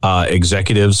targeted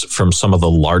executives from some of the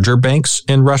larger banks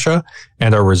in Russia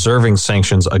and are reserving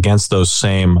sanctions against those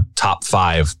same top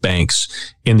 5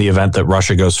 banks in the event that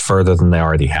Russia goes further than they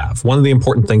already have. One of the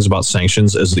important things about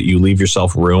sanctions is that you leave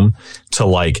yourself room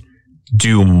to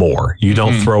do more. You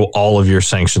don't throw all of your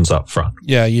sanctions up front.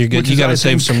 Yeah, you got to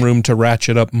save some room to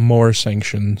ratchet up more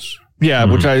sanctions. Yeah,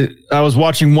 which I was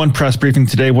watching one press briefing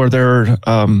today where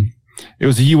it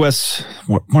was a U.S.,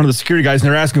 one of the security guys,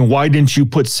 and they're asking, why didn't you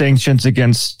put sanctions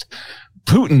against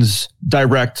Putin's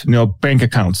direct, bank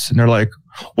accounts? And they're like,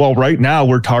 well, right now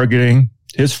we're targeting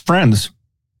his friends,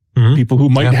 people who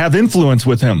might have influence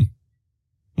with him.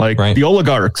 like the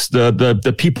oligarchs,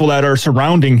 the people that are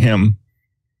surrounding him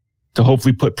to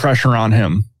hopefully put pressure on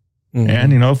him. Mm-hmm.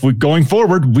 And, if we going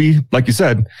forward, we, like you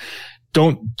said,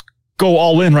 don't go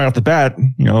all in right off the bat.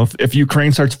 If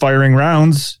Ukraine starts firing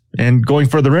rounds and going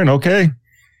further in, okay,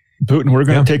 Putin, we're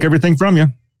going to take everything from you.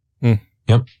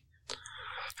 Yep.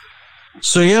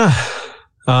 So,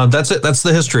 that's it. That's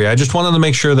the history. I just wanted to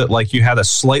make sure that like you had a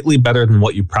slightly better than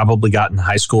what you probably got in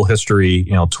high school history,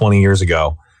 20 years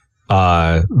ago,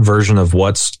 version of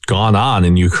what's gone on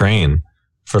in Ukraine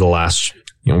for the last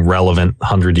relevant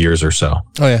 100 years or so.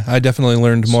 Oh yeah, I definitely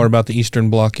learned more about the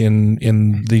Eastern Bloc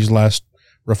in these last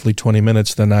roughly 20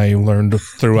 minutes than I learned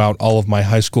throughout all of my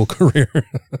high school career.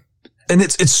 And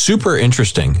it's super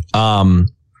interesting.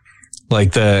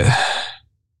 Like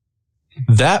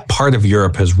that part of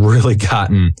Europe has really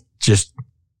gotten just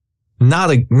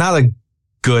not a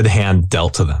good hand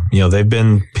dealt to them. They've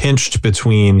been pinched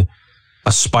between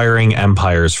aspiring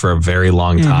empires for a very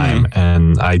long time. Mm-hmm.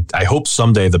 And I hope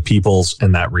someday the peoples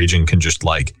in that region can just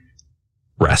like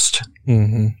rest.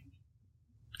 Mm-hmm.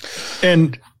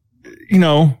 And,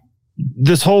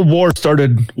 this whole war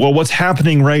started, what's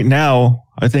happening right now,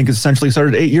 I think essentially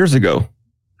started 8 years ago.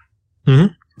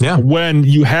 Mm-hmm. Yeah. When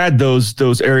you had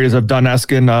those areas of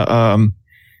Donetsk and,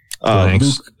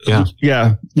 Luhansk.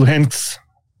 Luhansk.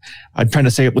 I'm trying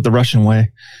to say it with the Russian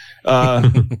way.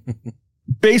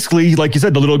 Basically, like you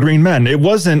said, the little green men. It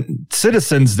wasn't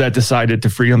citizens that decided to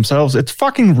free themselves. It's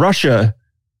fucking Russia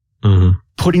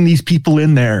putting these people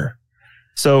in there.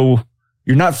 So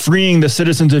you're not freeing the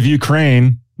citizens of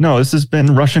Ukraine. No, this has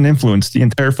been Russian influence the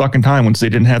entire fucking time once they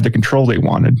didn't have the control they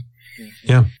wanted.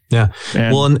 Yeah.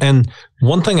 And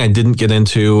one thing I didn't get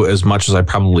into as much as I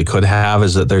probably could have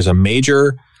is that there's a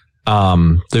major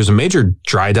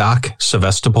dry dock,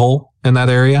 Sevastopol, in that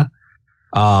area.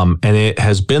 And it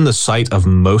has been the site of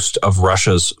most of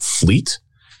Russia's fleet.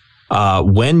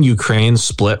 When Ukraine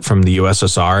split from the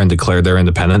USSR and declared their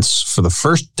independence, for the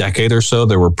first decade or so,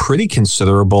 there were pretty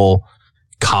considerable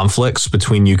conflicts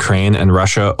between Ukraine and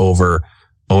Russia over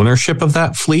ownership of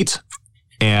that fleet.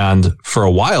 And for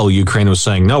a while, Ukraine was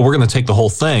saying, no, we're going to take the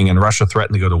whole thing. And Russia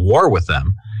threatened to go to war with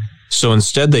them. So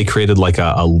instead, they created like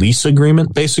a lease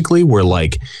agreement, basically, where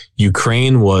like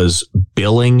Ukraine was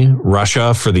billing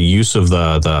Russia for the use of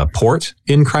the port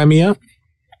in Crimea.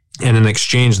 And in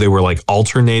exchange, they were like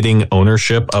alternating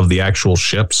ownership of the actual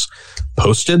ships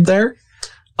posted there.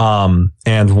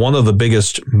 And one of the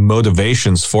biggest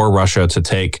motivations for Russia to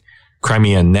take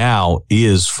Crimea now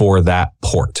is for that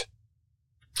port.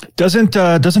 Doesn't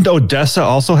Odessa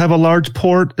also have a large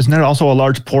port? Isn't that also a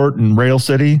large port in Rail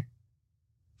City?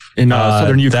 In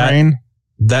southern Ukraine?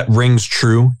 That rings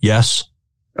true, yes.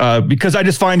 Because I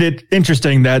just find it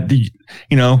interesting that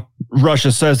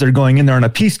Russia says they're going in there on a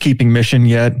peacekeeping mission,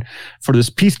 yet for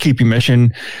this peacekeeping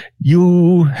mission,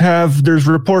 there's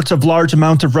reports of large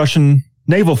amounts of Russian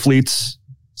naval fleets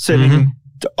sitting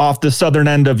off the southern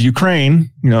end of Ukraine,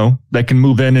 that can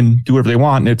move in and do whatever they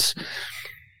want. And it's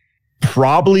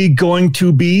probably going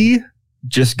to be,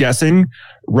 just guessing,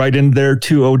 right in there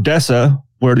to Odessa,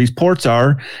 where these ports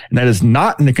are, and that is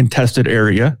not in a contested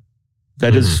area.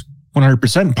 That is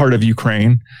 100% part of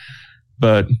Ukraine.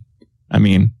 But, I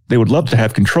mean, they would love to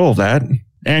have control of that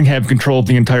and have control of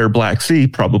the entire Black Sea,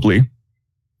 probably.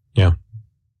 Yeah.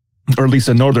 Or at least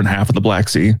the northern half of the Black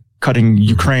Sea, cutting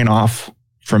Ukraine off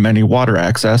from any water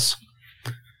access.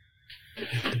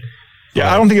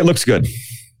 Yeah, I don't think it looks good.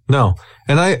 No.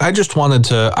 And I just wanted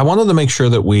to make sure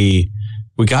that we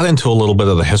got into a little bit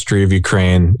of the history of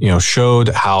Ukraine, showed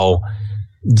how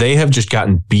they have just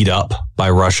gotten beat up by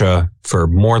Russia for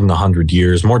more than 100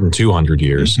 years, more than 200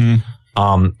 years.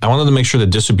 Mm-hmm. I wanted to make sure to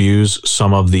disabuse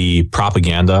some of the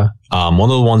propaganda. One of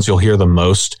the ones you'll hear the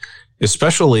most,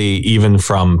 especially even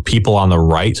from people on the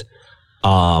right,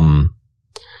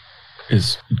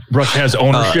 is Russia has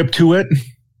ownership to it.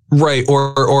 Right.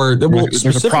 Or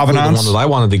specifically the one that I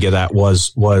wanted to get at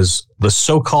was the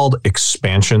so-called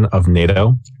expansion of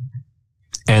NATO.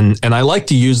 And I like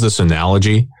to use this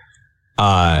analogy.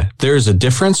 There's a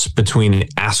difference between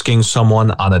asking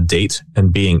someone on a date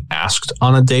and being asked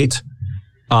on a date.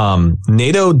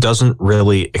 NATO doesn't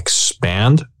really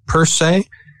expand per se.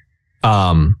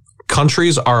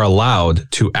 Countries are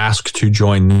allowed to ask to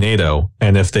join NATO.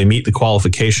 And if they meet the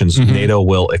qualifications, NATO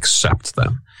will accept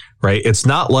them. Right. It's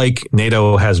not like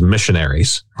NATO has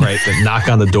missionaries, right, that knock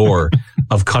on the door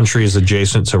of countries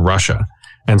adjacent to Russia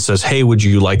and says, hey, would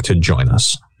you like to join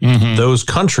us? Mm-hmm. Those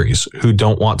countries who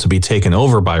don't want to be taken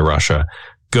over by Russia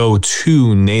go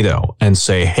to NATO and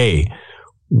say, hey,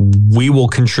 we will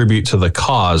contribute to the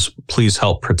cause. Please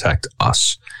help protect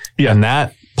us. Yeah. And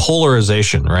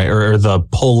polarization, right? Or the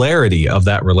polarity of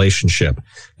that relationship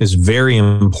is very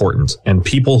important. And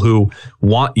people who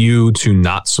want you to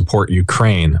not support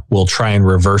Ukraine will try and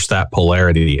reverse that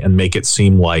polarity and make it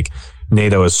seem like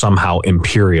NATO is somehow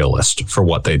imperialist for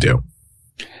what they do.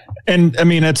 And I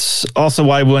mean, that's also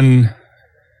why when,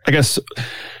 I guess,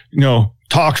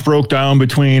 talks broke down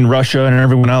between Russia and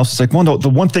everyone else, it's like, well, the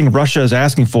one thing Russia is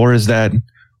asking for is that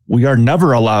we are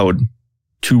never allowed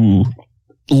to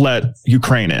let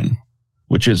Ukraine in,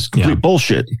 which is complete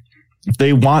bullshit. If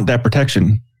they want that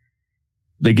protection,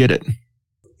 they get it.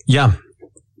 Yeah.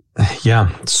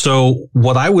 So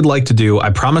what I would like to do, I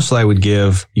promised that I would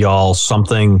give y'all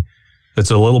something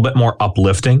that's a little bit more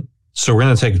uplifting. So we're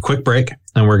going to take a quick break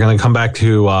and we're going to come back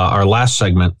to our last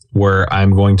segment where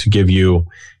I'm going to give you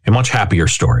a much happier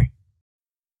story.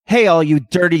 Hey, all you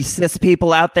dirty cis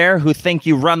people out there who think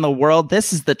you run the world.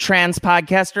 This is the trans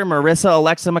podcaster, Marissa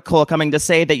Alexa McCool, coming to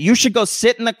say that you should go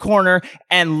sit in the corner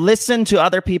and listen to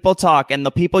other people talk. And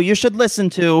the people you should listen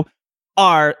to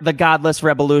are the Godless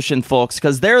Revolution folks,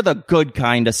 because they're the good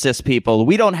kind of cis people.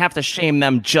 We don't have to shame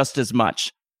them just as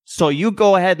much. So you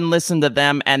go ahead and listen to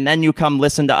them, and then you come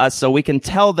listen to us so we can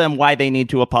tell them why they need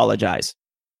to apologize.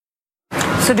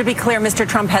 So to be clear, Mr.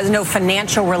 Trump has no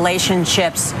financial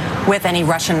relationships with any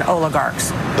Russian oligarchs.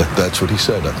 That's what he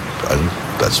said.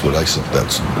 That's what I said.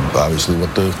 That's obviously what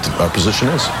our position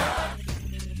is.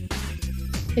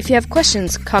 If you have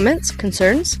questions, comments,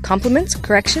 concerns, compliments,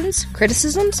 corrections,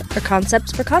 criticisms, or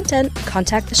concepts for content,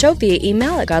 contact the show via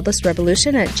email at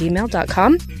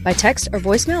godlessrevolution@gmail.com, by text or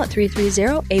voicemail at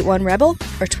 330-81-REBEL,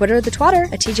 or Twitter the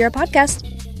twatter at TGR Podcast.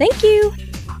 Thank you!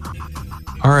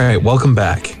 All right, welcome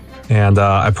back. And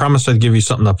I promised I'd give you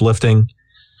something uplifting.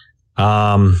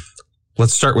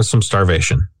 Let's start with some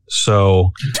starvation.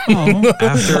 So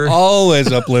after always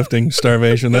uplifting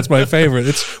starvation. That's my favorite.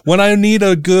 It's when I need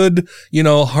a good,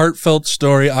 heartfelt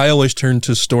story, I always turn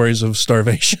to stories of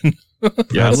starvation.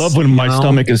 Yeah, I love when my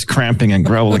stomach is cramping and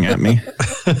growling at me.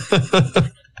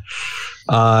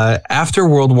 After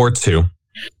World War II,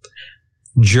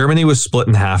 Germany was split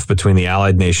in half between the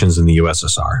Allied nations and the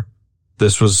USSR.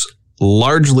 This was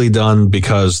largely done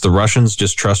because the Russians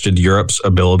distrusted Europe's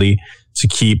ability to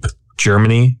keep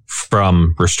Germany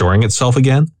from restoring itself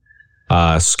again.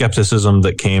 Skepticism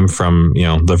that came from,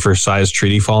 the Versailles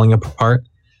Treaty falling apart.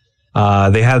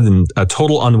 They had a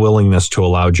total unwillingness to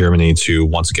allow Germany to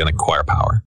once again acquire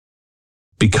power.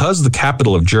 Because the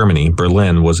capital of Germany,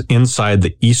 Berlin, was inside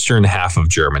the eastern half of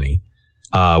Germany,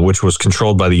 which was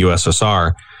controlled by the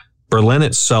USSR, Berlin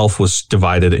itself was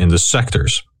divided into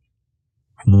sectors.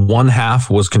 One half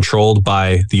was controlled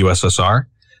by the USSR.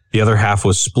 The other half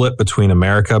was split between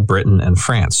America, Britain, and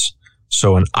France.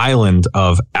 So an island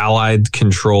of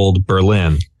Allied-controlled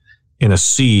Berlin in a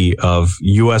sea of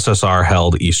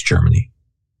USSR-held East Germany.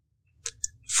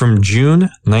 From June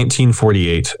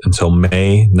 1948 until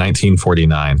May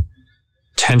 1949,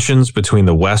 tensions between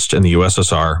the West and the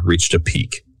USSR reached a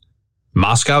peak.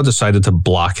 Moscow decided to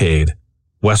blockade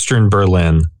Western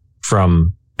Berlin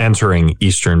from entering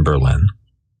Eastern Berlin.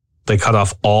 They cut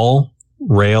off all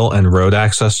rail and road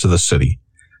access to the city,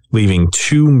 leaving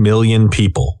 2 million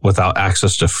people without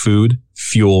access to food,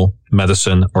 fuel,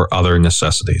 medicine, or other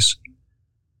necessities.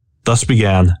 Thus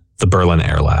began the Berlin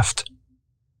Airlift.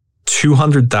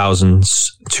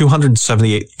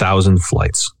 278,000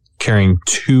 flights carrying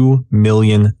 2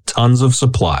 million tons of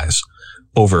supplies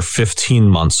over 15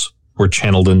 months were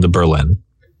channeled into Berlin.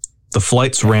 The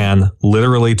flights ran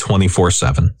literally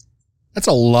 24/7. That's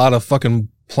a lot of fucking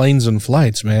planes and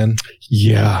flights, man.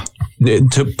 Yeah.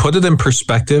 To put it in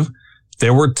perspective,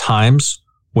 there were times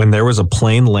when there was a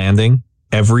plane landing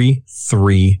every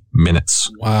 3 minutes.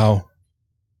 Wow.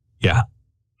 Yeah.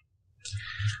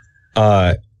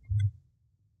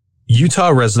 Utah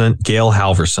resident Gail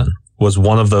Halverson was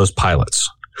one of those pilots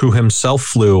who himself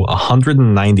flew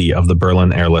 190 of the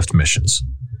Berlin Airlift missions.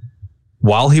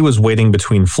 While he was waiting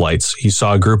between flights, he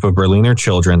saw a group of Berliner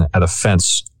children at a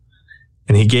fence,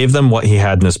 and he gave them what he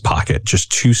had in his pocket,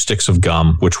 just 2 sticks of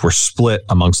gum, which were split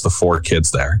amongst the 4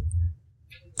 kids there.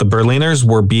 The Berliners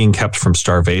were being kept from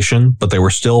starvation, but they were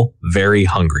still very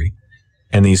hungry.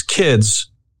 And these kids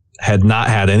had not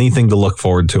had anything to look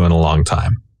forward to in a long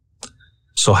time.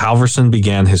 So Halverson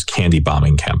began his candy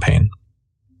bombing campaign.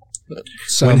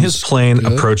 When his plane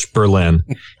approached Berlin,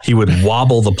 he would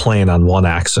wobble the plane on one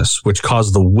axis, which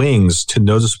caused the wings to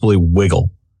noticeably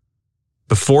wiggle.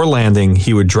 Before landing,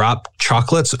 he would drop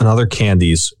chocolates and other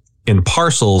candies in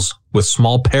parcels with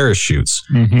small parachutes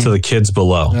to the kids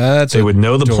below. They would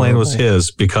know the plane was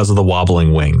his because of the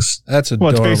wobbling wings. That's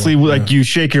adorable. Well, it's basically like you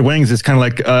shake your wings. It's kind of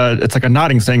like it's like a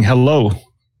nodding saying hello.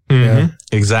 Mm-hmm.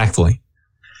 Exactly.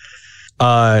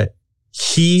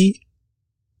 He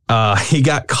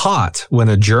got caught when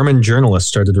a German journalist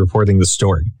started reporting the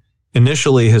story.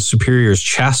 Initially, his superiors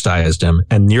chastised him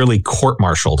and nearly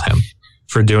court-martialed him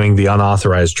for doing the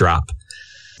unauthorized drop.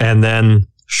 And then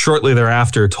shortly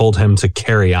thereafter told him to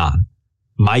carry on.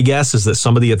 My guess is that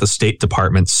somebody at the State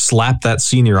Department slapped that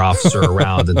senior officer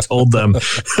around and told them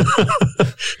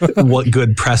what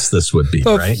good press this would be.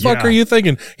 The right? fuck are you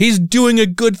thinking? He's doing a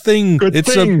good thing.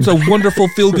 It's a wonderful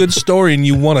feel-good story, and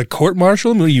you want to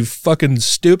court-martial him? Are you fucking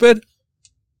stupid?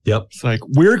 Yep. It's like,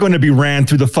 we're going to be ran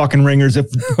through the fucking ringers if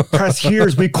press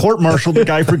hears we court-martial the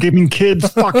guy for giving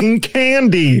kids fucking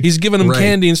candy. He's giving them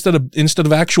candy instead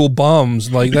of actual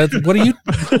bombs. Like that. What are you?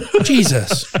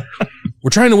 Jesus. We're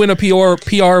trying to win a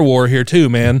PR war here too,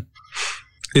 man.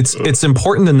 It's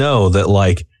important to know that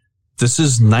like this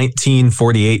is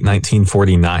 1948,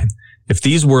 1949. If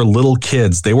these were little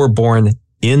kids, they were born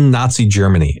in Nazi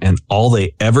Germany, and all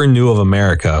they ever knew of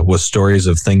America was stories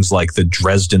of things like the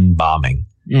Dresden bombing.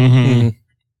 Mm-hmm.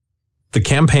 The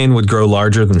campaign would grow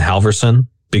larger than Halverson,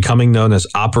 becoming known as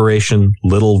Operation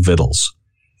Little Vittles.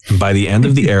 And by the end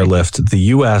of the airlift, the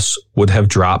U.S. would have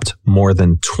dropped more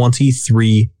than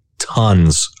 23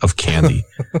 tons of candy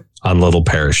on little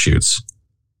parachutes.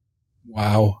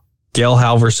 Wow. Gail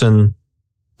Halverson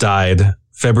died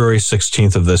February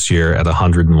 16th of this year at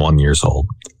 101 years old.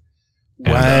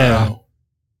 Wow.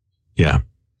 Yeah.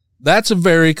 That's a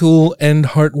very cool and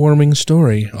heartwarming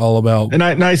story all about. And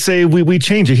I say we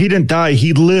change it. He didn't die.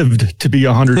 He lived to be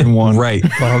 101. Right.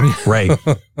 Right.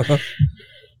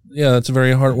 Yeah, that's a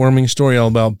very heartwarming story all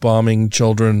about bombing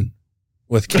children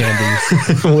with candy.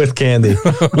 With candy.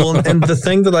 Well, and the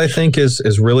thing that I think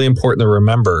is really important to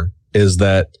remember is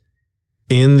that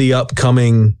in the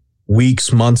upcoming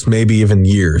weeks, months, maybe even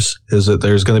years, is that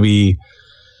there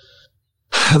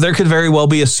could very well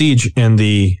be a siege in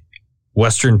the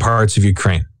western parts of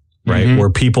Ukraine, right? Mm-hmm. Where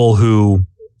people who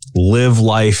live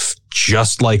life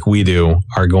just like we do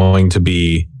are going to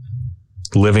be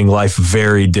living life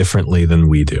very differently than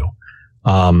we do.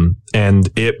 And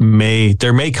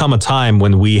there may come a time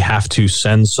when we have to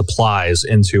send supplies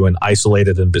into an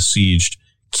isolated and besieged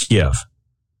Kiev.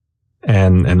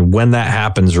 And when that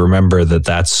happens, remember that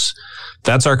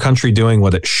that's our country doing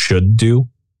what it should do.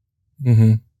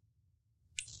 Mm-hmm.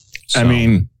 I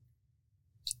mean,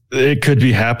 it could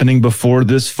be happening before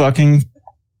this fucking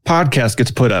podcast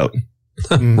gets put out.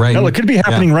 Right. Hell, it could be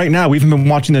happening right now. We haven't been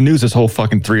watching the news this whole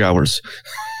fucking 3 hours.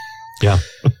 Yeah.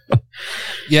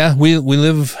 Yeah, we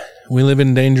live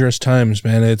in dangerous times,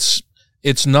 man.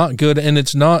 It's not good, and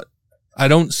it's not. I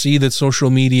don't see that social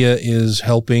media is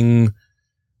helping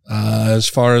as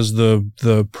far as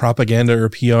the propaganda or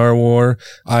PR war.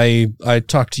 I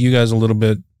talked to you guys a little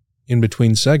bit in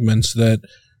between segments that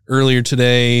earlier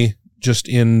today, just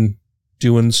in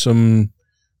doing some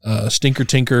stinker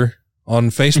tinker on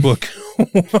Facebook.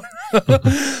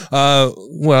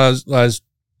 Well, I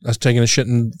was taking a shit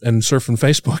and surfing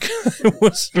Facebook.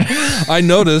 I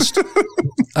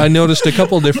noticed a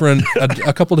couple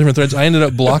different threads. I ended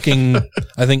up blocking,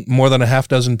 I think, more than a half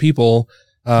dozen people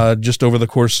just over the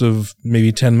course of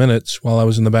maybe 10 minutes while I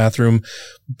was in the bathroom,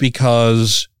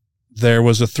 because there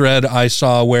was a thread I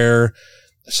saw where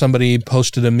somebody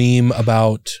posted a meme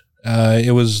about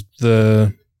it was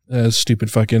the stupid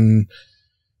fucking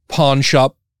pawn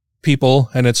shop people,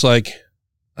 and it's like,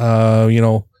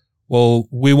 well,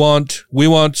 we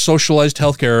want socialized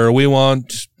healthcare, or we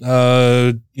want,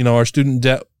 our student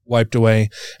debt wiped away.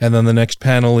 And then the next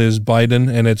panel is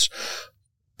Biden, and it's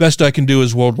best I can do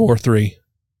is World War III.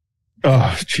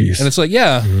 Oh, jeez. And it's like,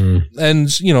 yeah. And,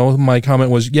 my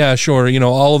comment was, yeah, sure.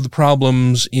 All of the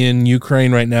problems in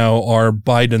Ukraine right now are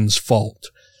Biden's fault.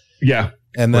 Yeah.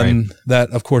 And then that,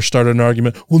 of course, started an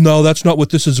argument. Well, no, that's not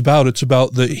what this is about. It's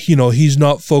about he's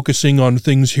not focusing on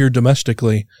things here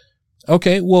domestically.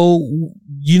 Okay, well,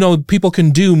 people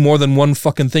can do more than one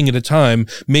fucking thing at a time.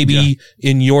 Maybe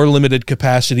in your limited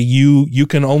capacity, you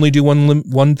can only do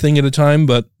one thing at a time,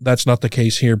 but that's not the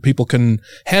case here. People can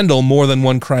handle more than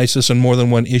one crisis and more than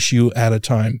one issue at a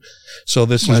time. So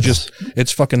this is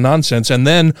it's fucking nonsense. And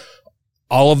then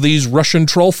all of these Russian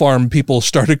troll farm people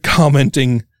started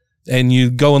commenting, and you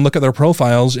go and look at their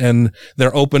profiles, and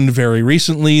they're opened very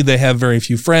recently. They have very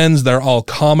few friends. They're all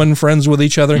common friends with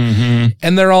each other. Mm-hmm.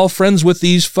 And they're all friends with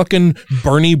these fucking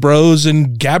Bernie bros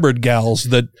and Gabbard gals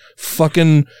that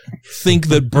fucking think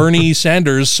that Bernie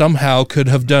Sanders somehow could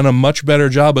have done a much better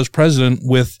job as president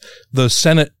with the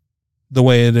Senate the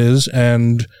way it is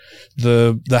and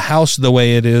the House the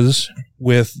way it is,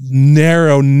 with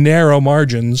narrow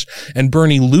margins, and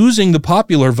Bernie losing the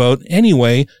popular vote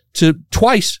anyway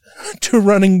twice to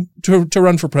run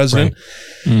for president.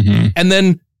 Right. Mm-hmm. And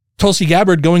then Tulsi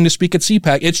Gabbard going to speak at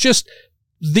CPAC. It's just,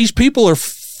 these people are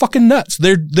fucking nuts.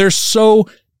 They're so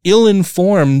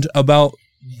ill-informed about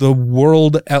the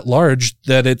world at large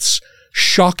that it's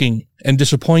shocking and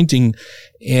disappointing.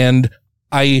 And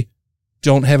I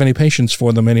don't have any patience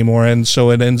for them anymore. And so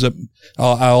it ends up,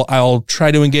 I'll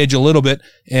try to engage a little bit.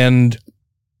 And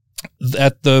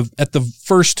at the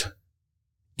first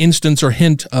instance or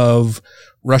hint of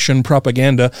Russian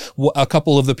propaganda, a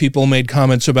couple of the people made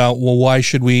comments about, well, why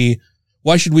should we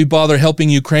bother helping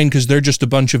Ukraine? Because they're just a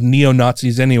bunch of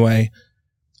neo-Nazis anyway.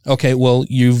 Okay, well,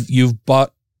 you've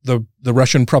bought the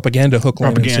Russian propaganda hook,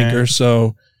 line, and sinker,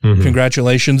 so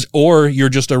congratulations. Or you're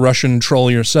just a Russian troll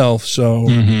yourself, so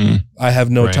I have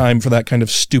no time for that kind of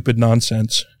stupid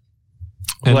nonsense.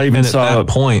 And at that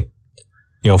point,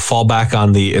 fall back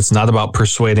on it's not about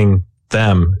persuading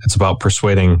them, it's about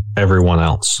persuading everyone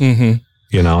else. And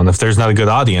if there's not a good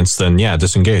audience, then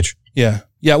disengage. Yeah,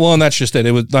 well, and that's just it.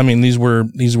 These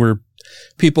were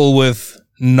people with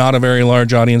not a very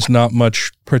large audience, not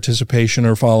much participation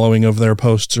or following of their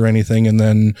posts or anything. And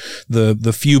then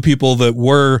the few people that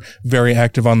were very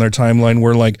active on their timeline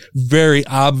were like very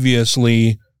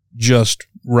obviously just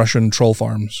Russian troll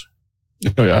farms.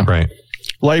 Oh yeah. Right.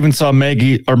 Well, I even saw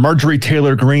Marjorie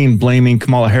Taylor Greene blaming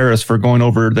Kamala Harris for going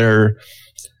over there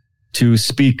to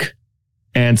speak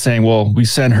and saying, well, we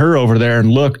sent her over there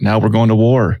and look, now we're going to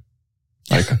war.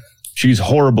 Like, she's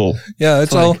horrible. Yeah,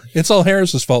 it's all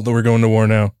Harris's fault that we're going to war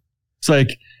now. It's like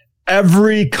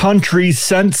every country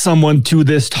sent someone to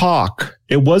this talk.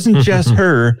 It wasn't just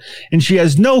her, and she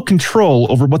has no control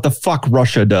over what the fuck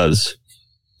Russia does.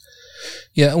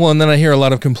 Yeah, well, and then I hear a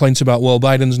lot of complaints about, well,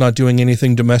 Biden's not doing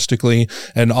anything domestically,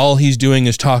 and all he's doing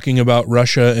is talking about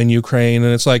Russia and Ukraine.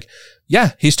 And it's like,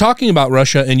 yeah, he's talking about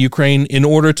Russia and Ukraine in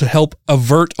order to help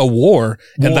avert a war.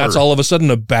 And that's all of a sudden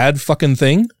a bad fucking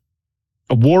thing?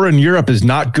 A war in Europe is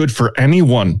not good for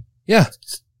anyone. Yeah.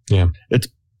 It's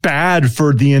bad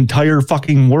for the entire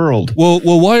fucking world. Well,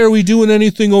 why are we doing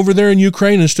anything over there in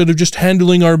Ukraine instead of just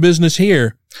handling our business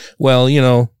here? Well,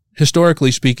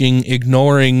 historically speaking,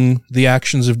 ignoring the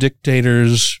actions of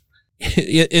dictators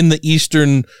in the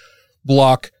Eastern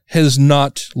Bloc has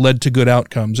not led to good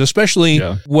outcomes, especially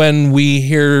when we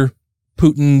hear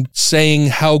Putin saying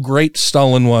how great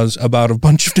Stalin was about a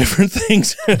bunch of different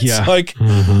things. It's like,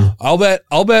 I'll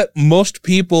bet most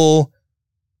people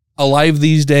alive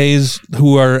these days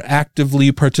who are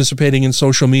actively participating in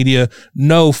social media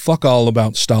know fuck all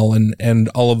about Stalin and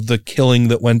all of the killing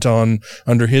that went on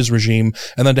under his regime.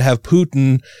 And then to have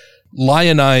Putin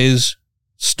lionize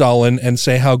Stalin and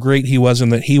say how great he was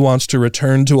and that he wants to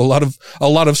return to a lot of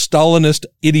Stalinist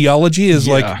ideology is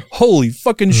like, holy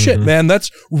fucking shit, man.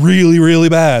 That's really, really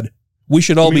bad. We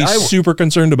should all be super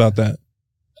concerned about that.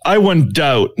 I wouldn't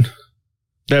doubt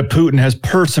that Putin has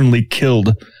personally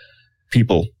killed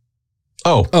people.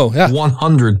 Oh, yeah.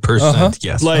 100%.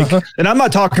 Yes. And I'm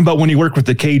not talking about when he worked with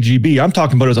the KGB. I'm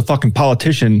talking about as a fucking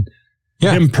politician,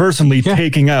 him personally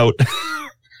taking out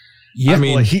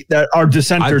that are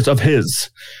dissenters of his.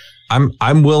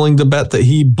 I'm willing to bet that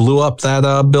he blew up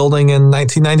that building in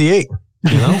 1998.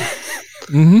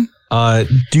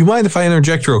 Do you mind if I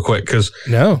interject real quick? Because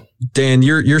no, Dan,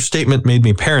 your statement made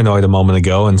me paranoid a moment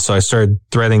ago, and so I started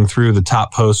threading through the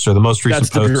top posts or the most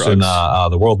recent posts in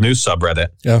the World News subreddit.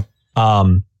 Yeah.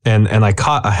 And I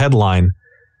caught a headline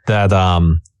that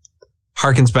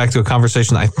harkens back to a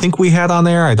conversation I think we had on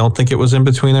there. I don't think it was in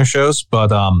between our shows,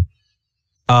 but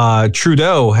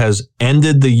Trudeau has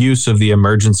ended the use of the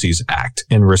Emergencies Act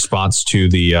in response to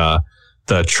the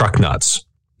truck nuts.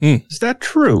 Is that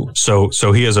true? So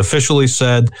he has officially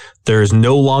said there is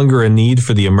no longer a need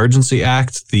for the Emergency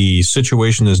Act. The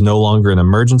situation is no longer an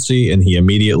emergency, and he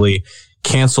immediately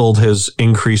canceled his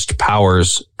increased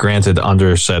powers granted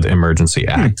under said Emergency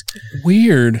Act.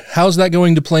 Weird. How's that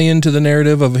going to play into the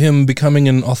narrative of him becoming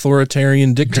an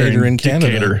authoritarian dictator in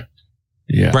Canada?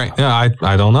 Yeah. Right. Yeah,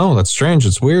 I don't know. That's strange.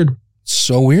 It's weird. It's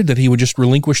so weird that he would just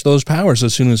relinquish those powers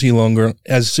as soon as he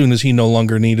no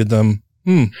longer needed them.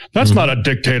 That's not a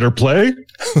dictator play.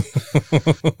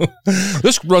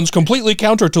 This runs completely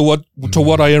counter to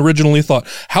what I originally thought.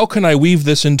 How can I weave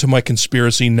this into my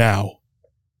conspiracy now?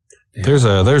 There's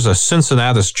a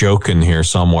Cincinnatus joke in here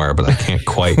somewhere, but I can't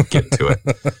quite get to it.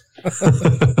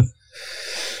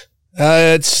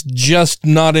 It's just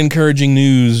not encouraging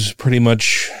news pretty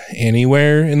much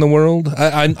anywhere in the world.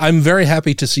 I'm very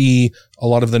happy to see a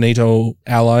lot of the NATO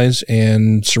allies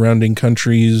and surrounding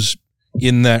countries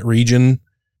in that region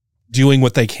doing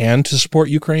what they can to support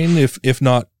Ukraine, if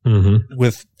not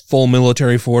with full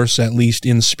military force, at least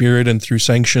in spirit and through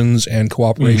sanctions and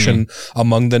cooperation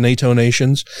among the NATO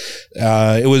nations.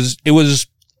 It was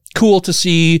cool to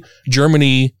see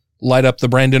Germany light up the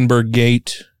Brandenburg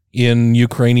Gate in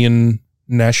Ukrainian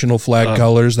national flag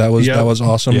colors. That was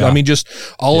awesome. Yeah. I mean, just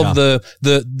all of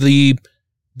the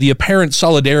apparent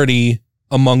solidarity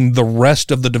among the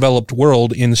rest of the developed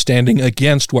world in standing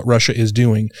against what Russia is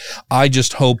doing. I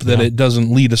just hope that it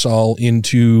doesn't lead us all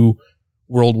into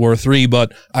World War III,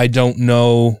 but I don't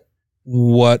know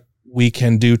what we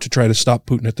can do to try to stop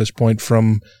Putin at this point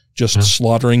from just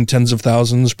slaughtering tens of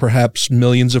thousands, perhaps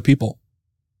millions of people.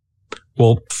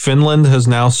 Well, Finland has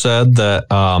now said that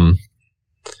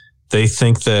they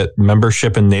think that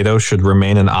membership in NATO should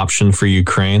remain an option for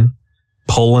Ukraine.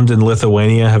 Poland and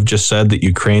Lithuania have just said that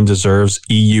Ukraine deserves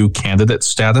EU candidate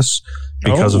status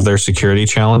because of their security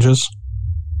challenges.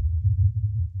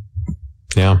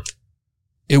 Yeah.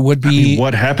 It would be... I mean,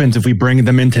 what happens if we bring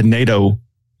them into NATO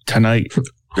tonight?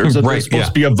 There's supposed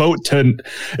to be a vote to...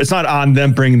 It's not on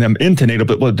them bringing them into NATO,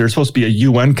 but there's supposed to be a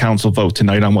UN Council vote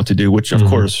tonight on what to do, which, of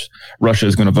course, Russia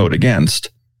is going to vote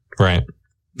against. Right.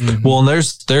 Well, and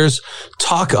there's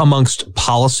talk amongst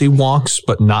policy wonks,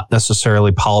 but not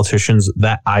necessarily politicians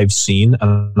that I've seen,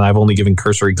 and I've only given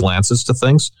cursory glances to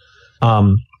things.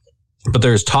 But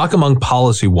there's talk among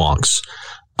policy wonks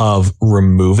of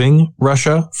removing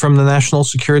Russia from the National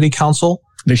Security Council.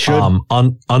 They should.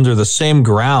 Under the same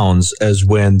grounds as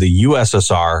when the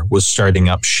USSR was starting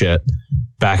up shit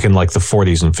back in like the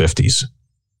 40s and 50s.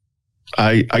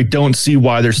 I don't see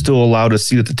why they're still allowed a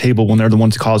seat at the table when they're the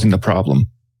ones causing the problem.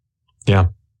 Yeah.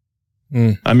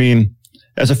 I mean,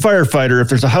 as a firefighter, if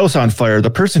there's a house on fire,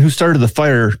 the person who started the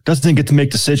fire doesn't get to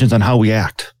make decisions on how we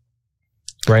act.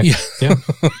 Right. Yeah.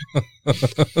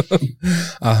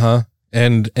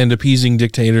 And appeasing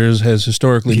dictators has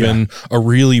historically been a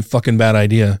really fucking bad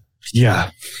idea. Yeah.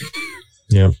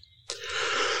 Yeah.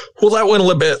 Well, that went a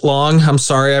little bit long. I'm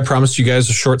sorry. I promised you guys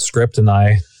a short script and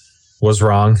I was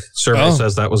wrong. Survey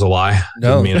says that was a lie.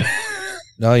 No. Didn't mean it.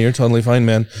 No, you're totally fine,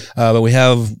 man. But we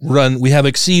have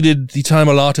exceeded the time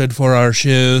allotted for our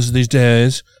shows these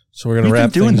days. So we're going to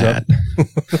wrap things up.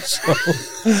 So,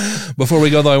 before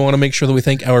we go, though, I want to make sure that we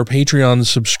thank our Patreon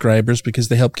subscribers because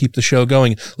they help keep the show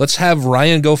going. Let's have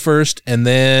Ryan go first, and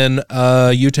then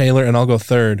you, Taylor, and I'll go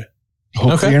third.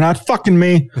 Hopefully you're not fucking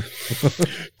me.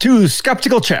 Two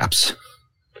skeptical chaps.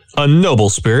 A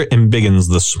noble spirit embiggens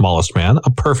the smallest man.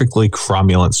 A perfectly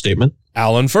cromulent statement.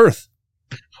 Alan Firth.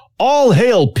 All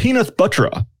hail Peanut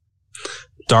Buttra.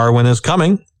 Darwin is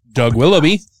coming. Doug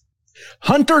Willoughby.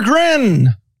 Hunter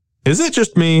Grin. Is it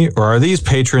just me, or are these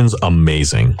patrons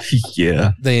amazing?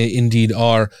 Yeah. They indeed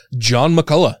are. John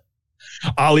McCullough.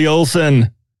 Ollie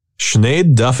Olson.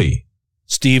 Sinead Duffy.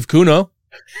 Steve Kuno.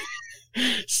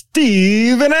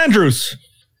 Steven Andrews.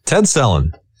 Ted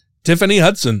Sellen. Tiffany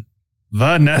Hudson.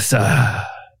 Vanessa.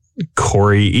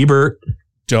 Corey Ebert.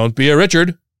 Don't be a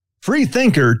Richard.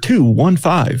 Freethinker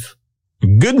 215.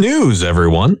 Good news,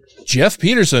 everyone. Jeff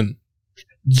Peterson.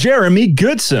 Jeremy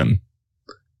Goodson.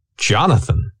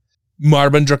 Jonathan.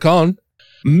 Marvin Dracon.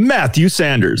 Matthew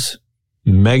Sanders.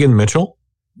 Megan Mitchell.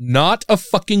 Not a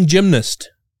fucking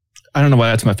gymnast. I don't know why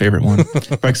that's my favorite one.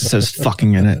 Brexit says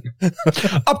fucking in it.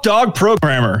 Updog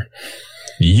Programmer.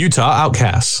 Utah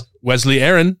Outcasts. Wesley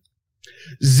Aaron.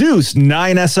 Zeus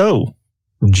 9SO.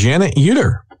 Janet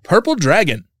Uter. Purple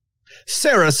Dragon.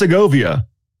 Sarah Segovia.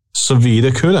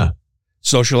 Savita Kuna.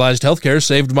 Socialized Healthcare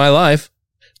saved my life.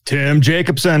 Tim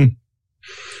Jacobson.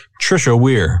 Trisha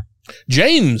Weir.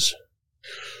 James.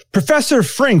 Professor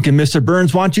Frink and Mr.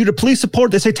 Burns want you to please support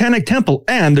the Satanic Temple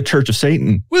and the Church of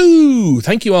Satan. Woo!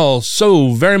 Thank you all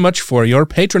so very much for your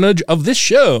patronage of this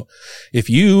show. If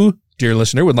you, dear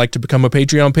listener, would like to become a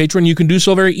Patreon patron, you can do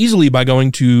so very easily by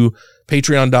going to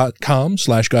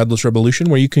patreon.com/godlessrevolution,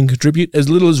 where you can contribute as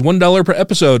little as $1 per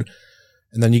episode.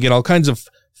 And then you get all kinds of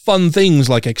fun things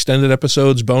like extended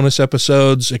episodes, bonus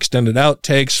episodes, extended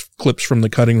outtakes, clips from the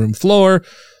cutting room floor,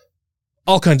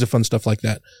 all kinds of fun stuff like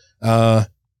that.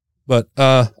 But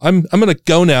I'm gonna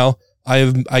go now.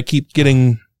 I keep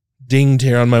getting dinged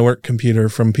here on my work computer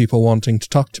from people wanting to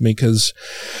talk to me because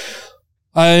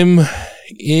I'm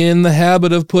in the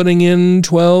habit of putting in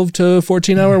 12 to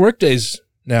 14-hour workdays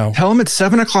now. Tell them it's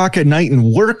 7 o'clock at night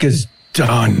and work is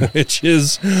done. Which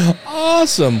is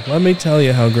awesome. Let me tell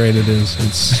you how great it is.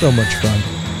 It's so much fun.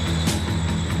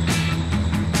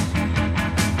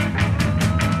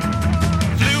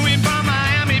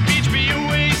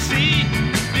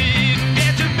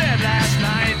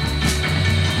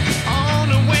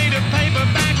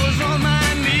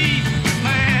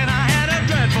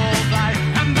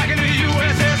 I'm back in the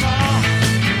USSR.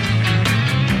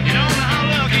 You don't know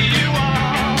how lucky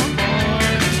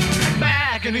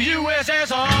back in the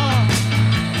USSR.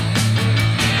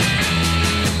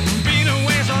 Been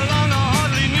away so long, I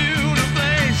hardly knew the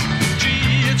place.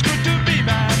 Gee, it's good to be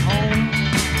back home.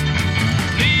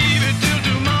 Leave it till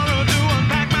tomorrow to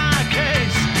unpack my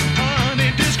case. Honey,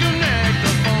 disconnect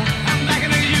the phone. I'm back in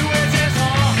the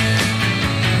USSR.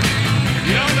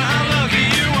 You don't know how lucky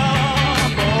you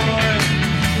are, boy.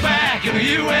 Back in the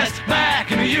US, back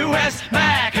in the US,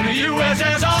 back in the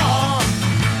USSR.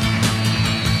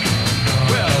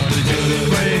 Well, the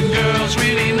great girls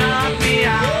really knock me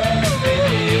out.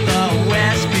 Leave the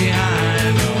West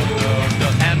behind.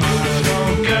 And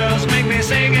Moscow girls make me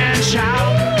sing and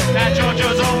shout. That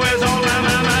Georgia's always on my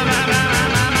mind.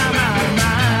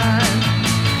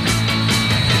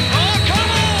 Oh,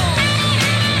 come on!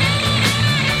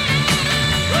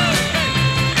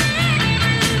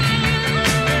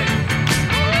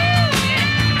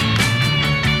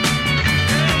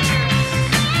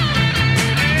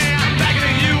 Hey, I'm back in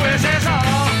the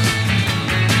USSR.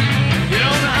 You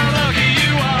don't know how lucky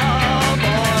you are,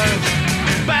 boys.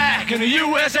 Back in the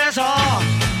USSR.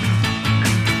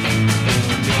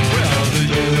 Well,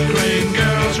 the great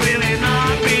girls really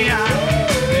knock me out.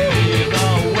 They leave the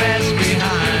West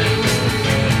behind.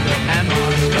 And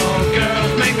Moscow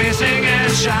girls make me sing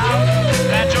and shout.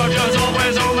 That Georgia's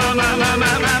always on my mind.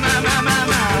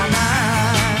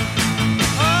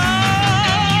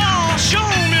 Oh, show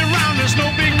me round, there's no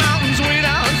big mountains way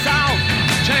down south.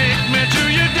 Take me to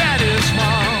your daddy's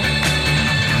farm.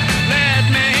 Let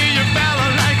me hear your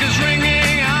balalaikas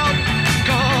ringing out.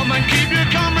 Come and keep your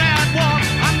comrade warm.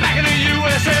 I'm back in the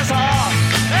USSR.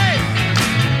 Hey,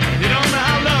 you don't know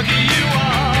how lucky you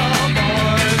are,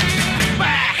 boys.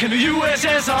 Back in the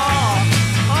USSR.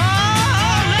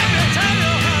 Oh, let me tell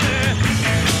you, honey.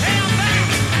 Hey, I'm back.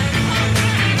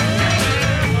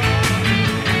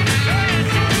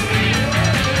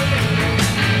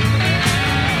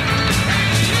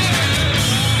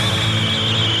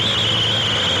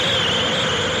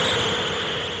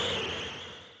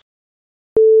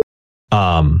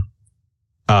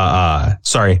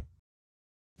 Sorry.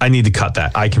 I need to cut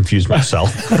that. I confused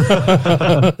myself.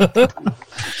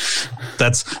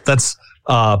 That's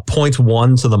point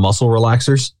one to the muscle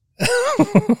relaxers.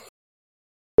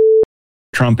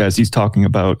 Trump, as he's talking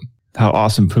about how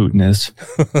awesome Putin is.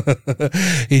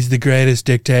 He's the greatest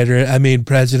dictator. I mean,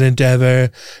 president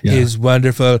ever. Yeah. He's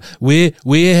wonderful. We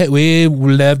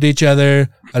loved each other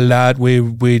a lot.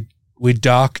 We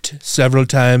docked several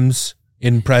times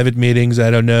in private meetings.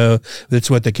 I don't know. That's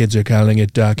what the kids are calling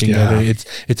it, docking. Yeah.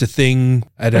 It's a thing.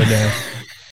 I don't know.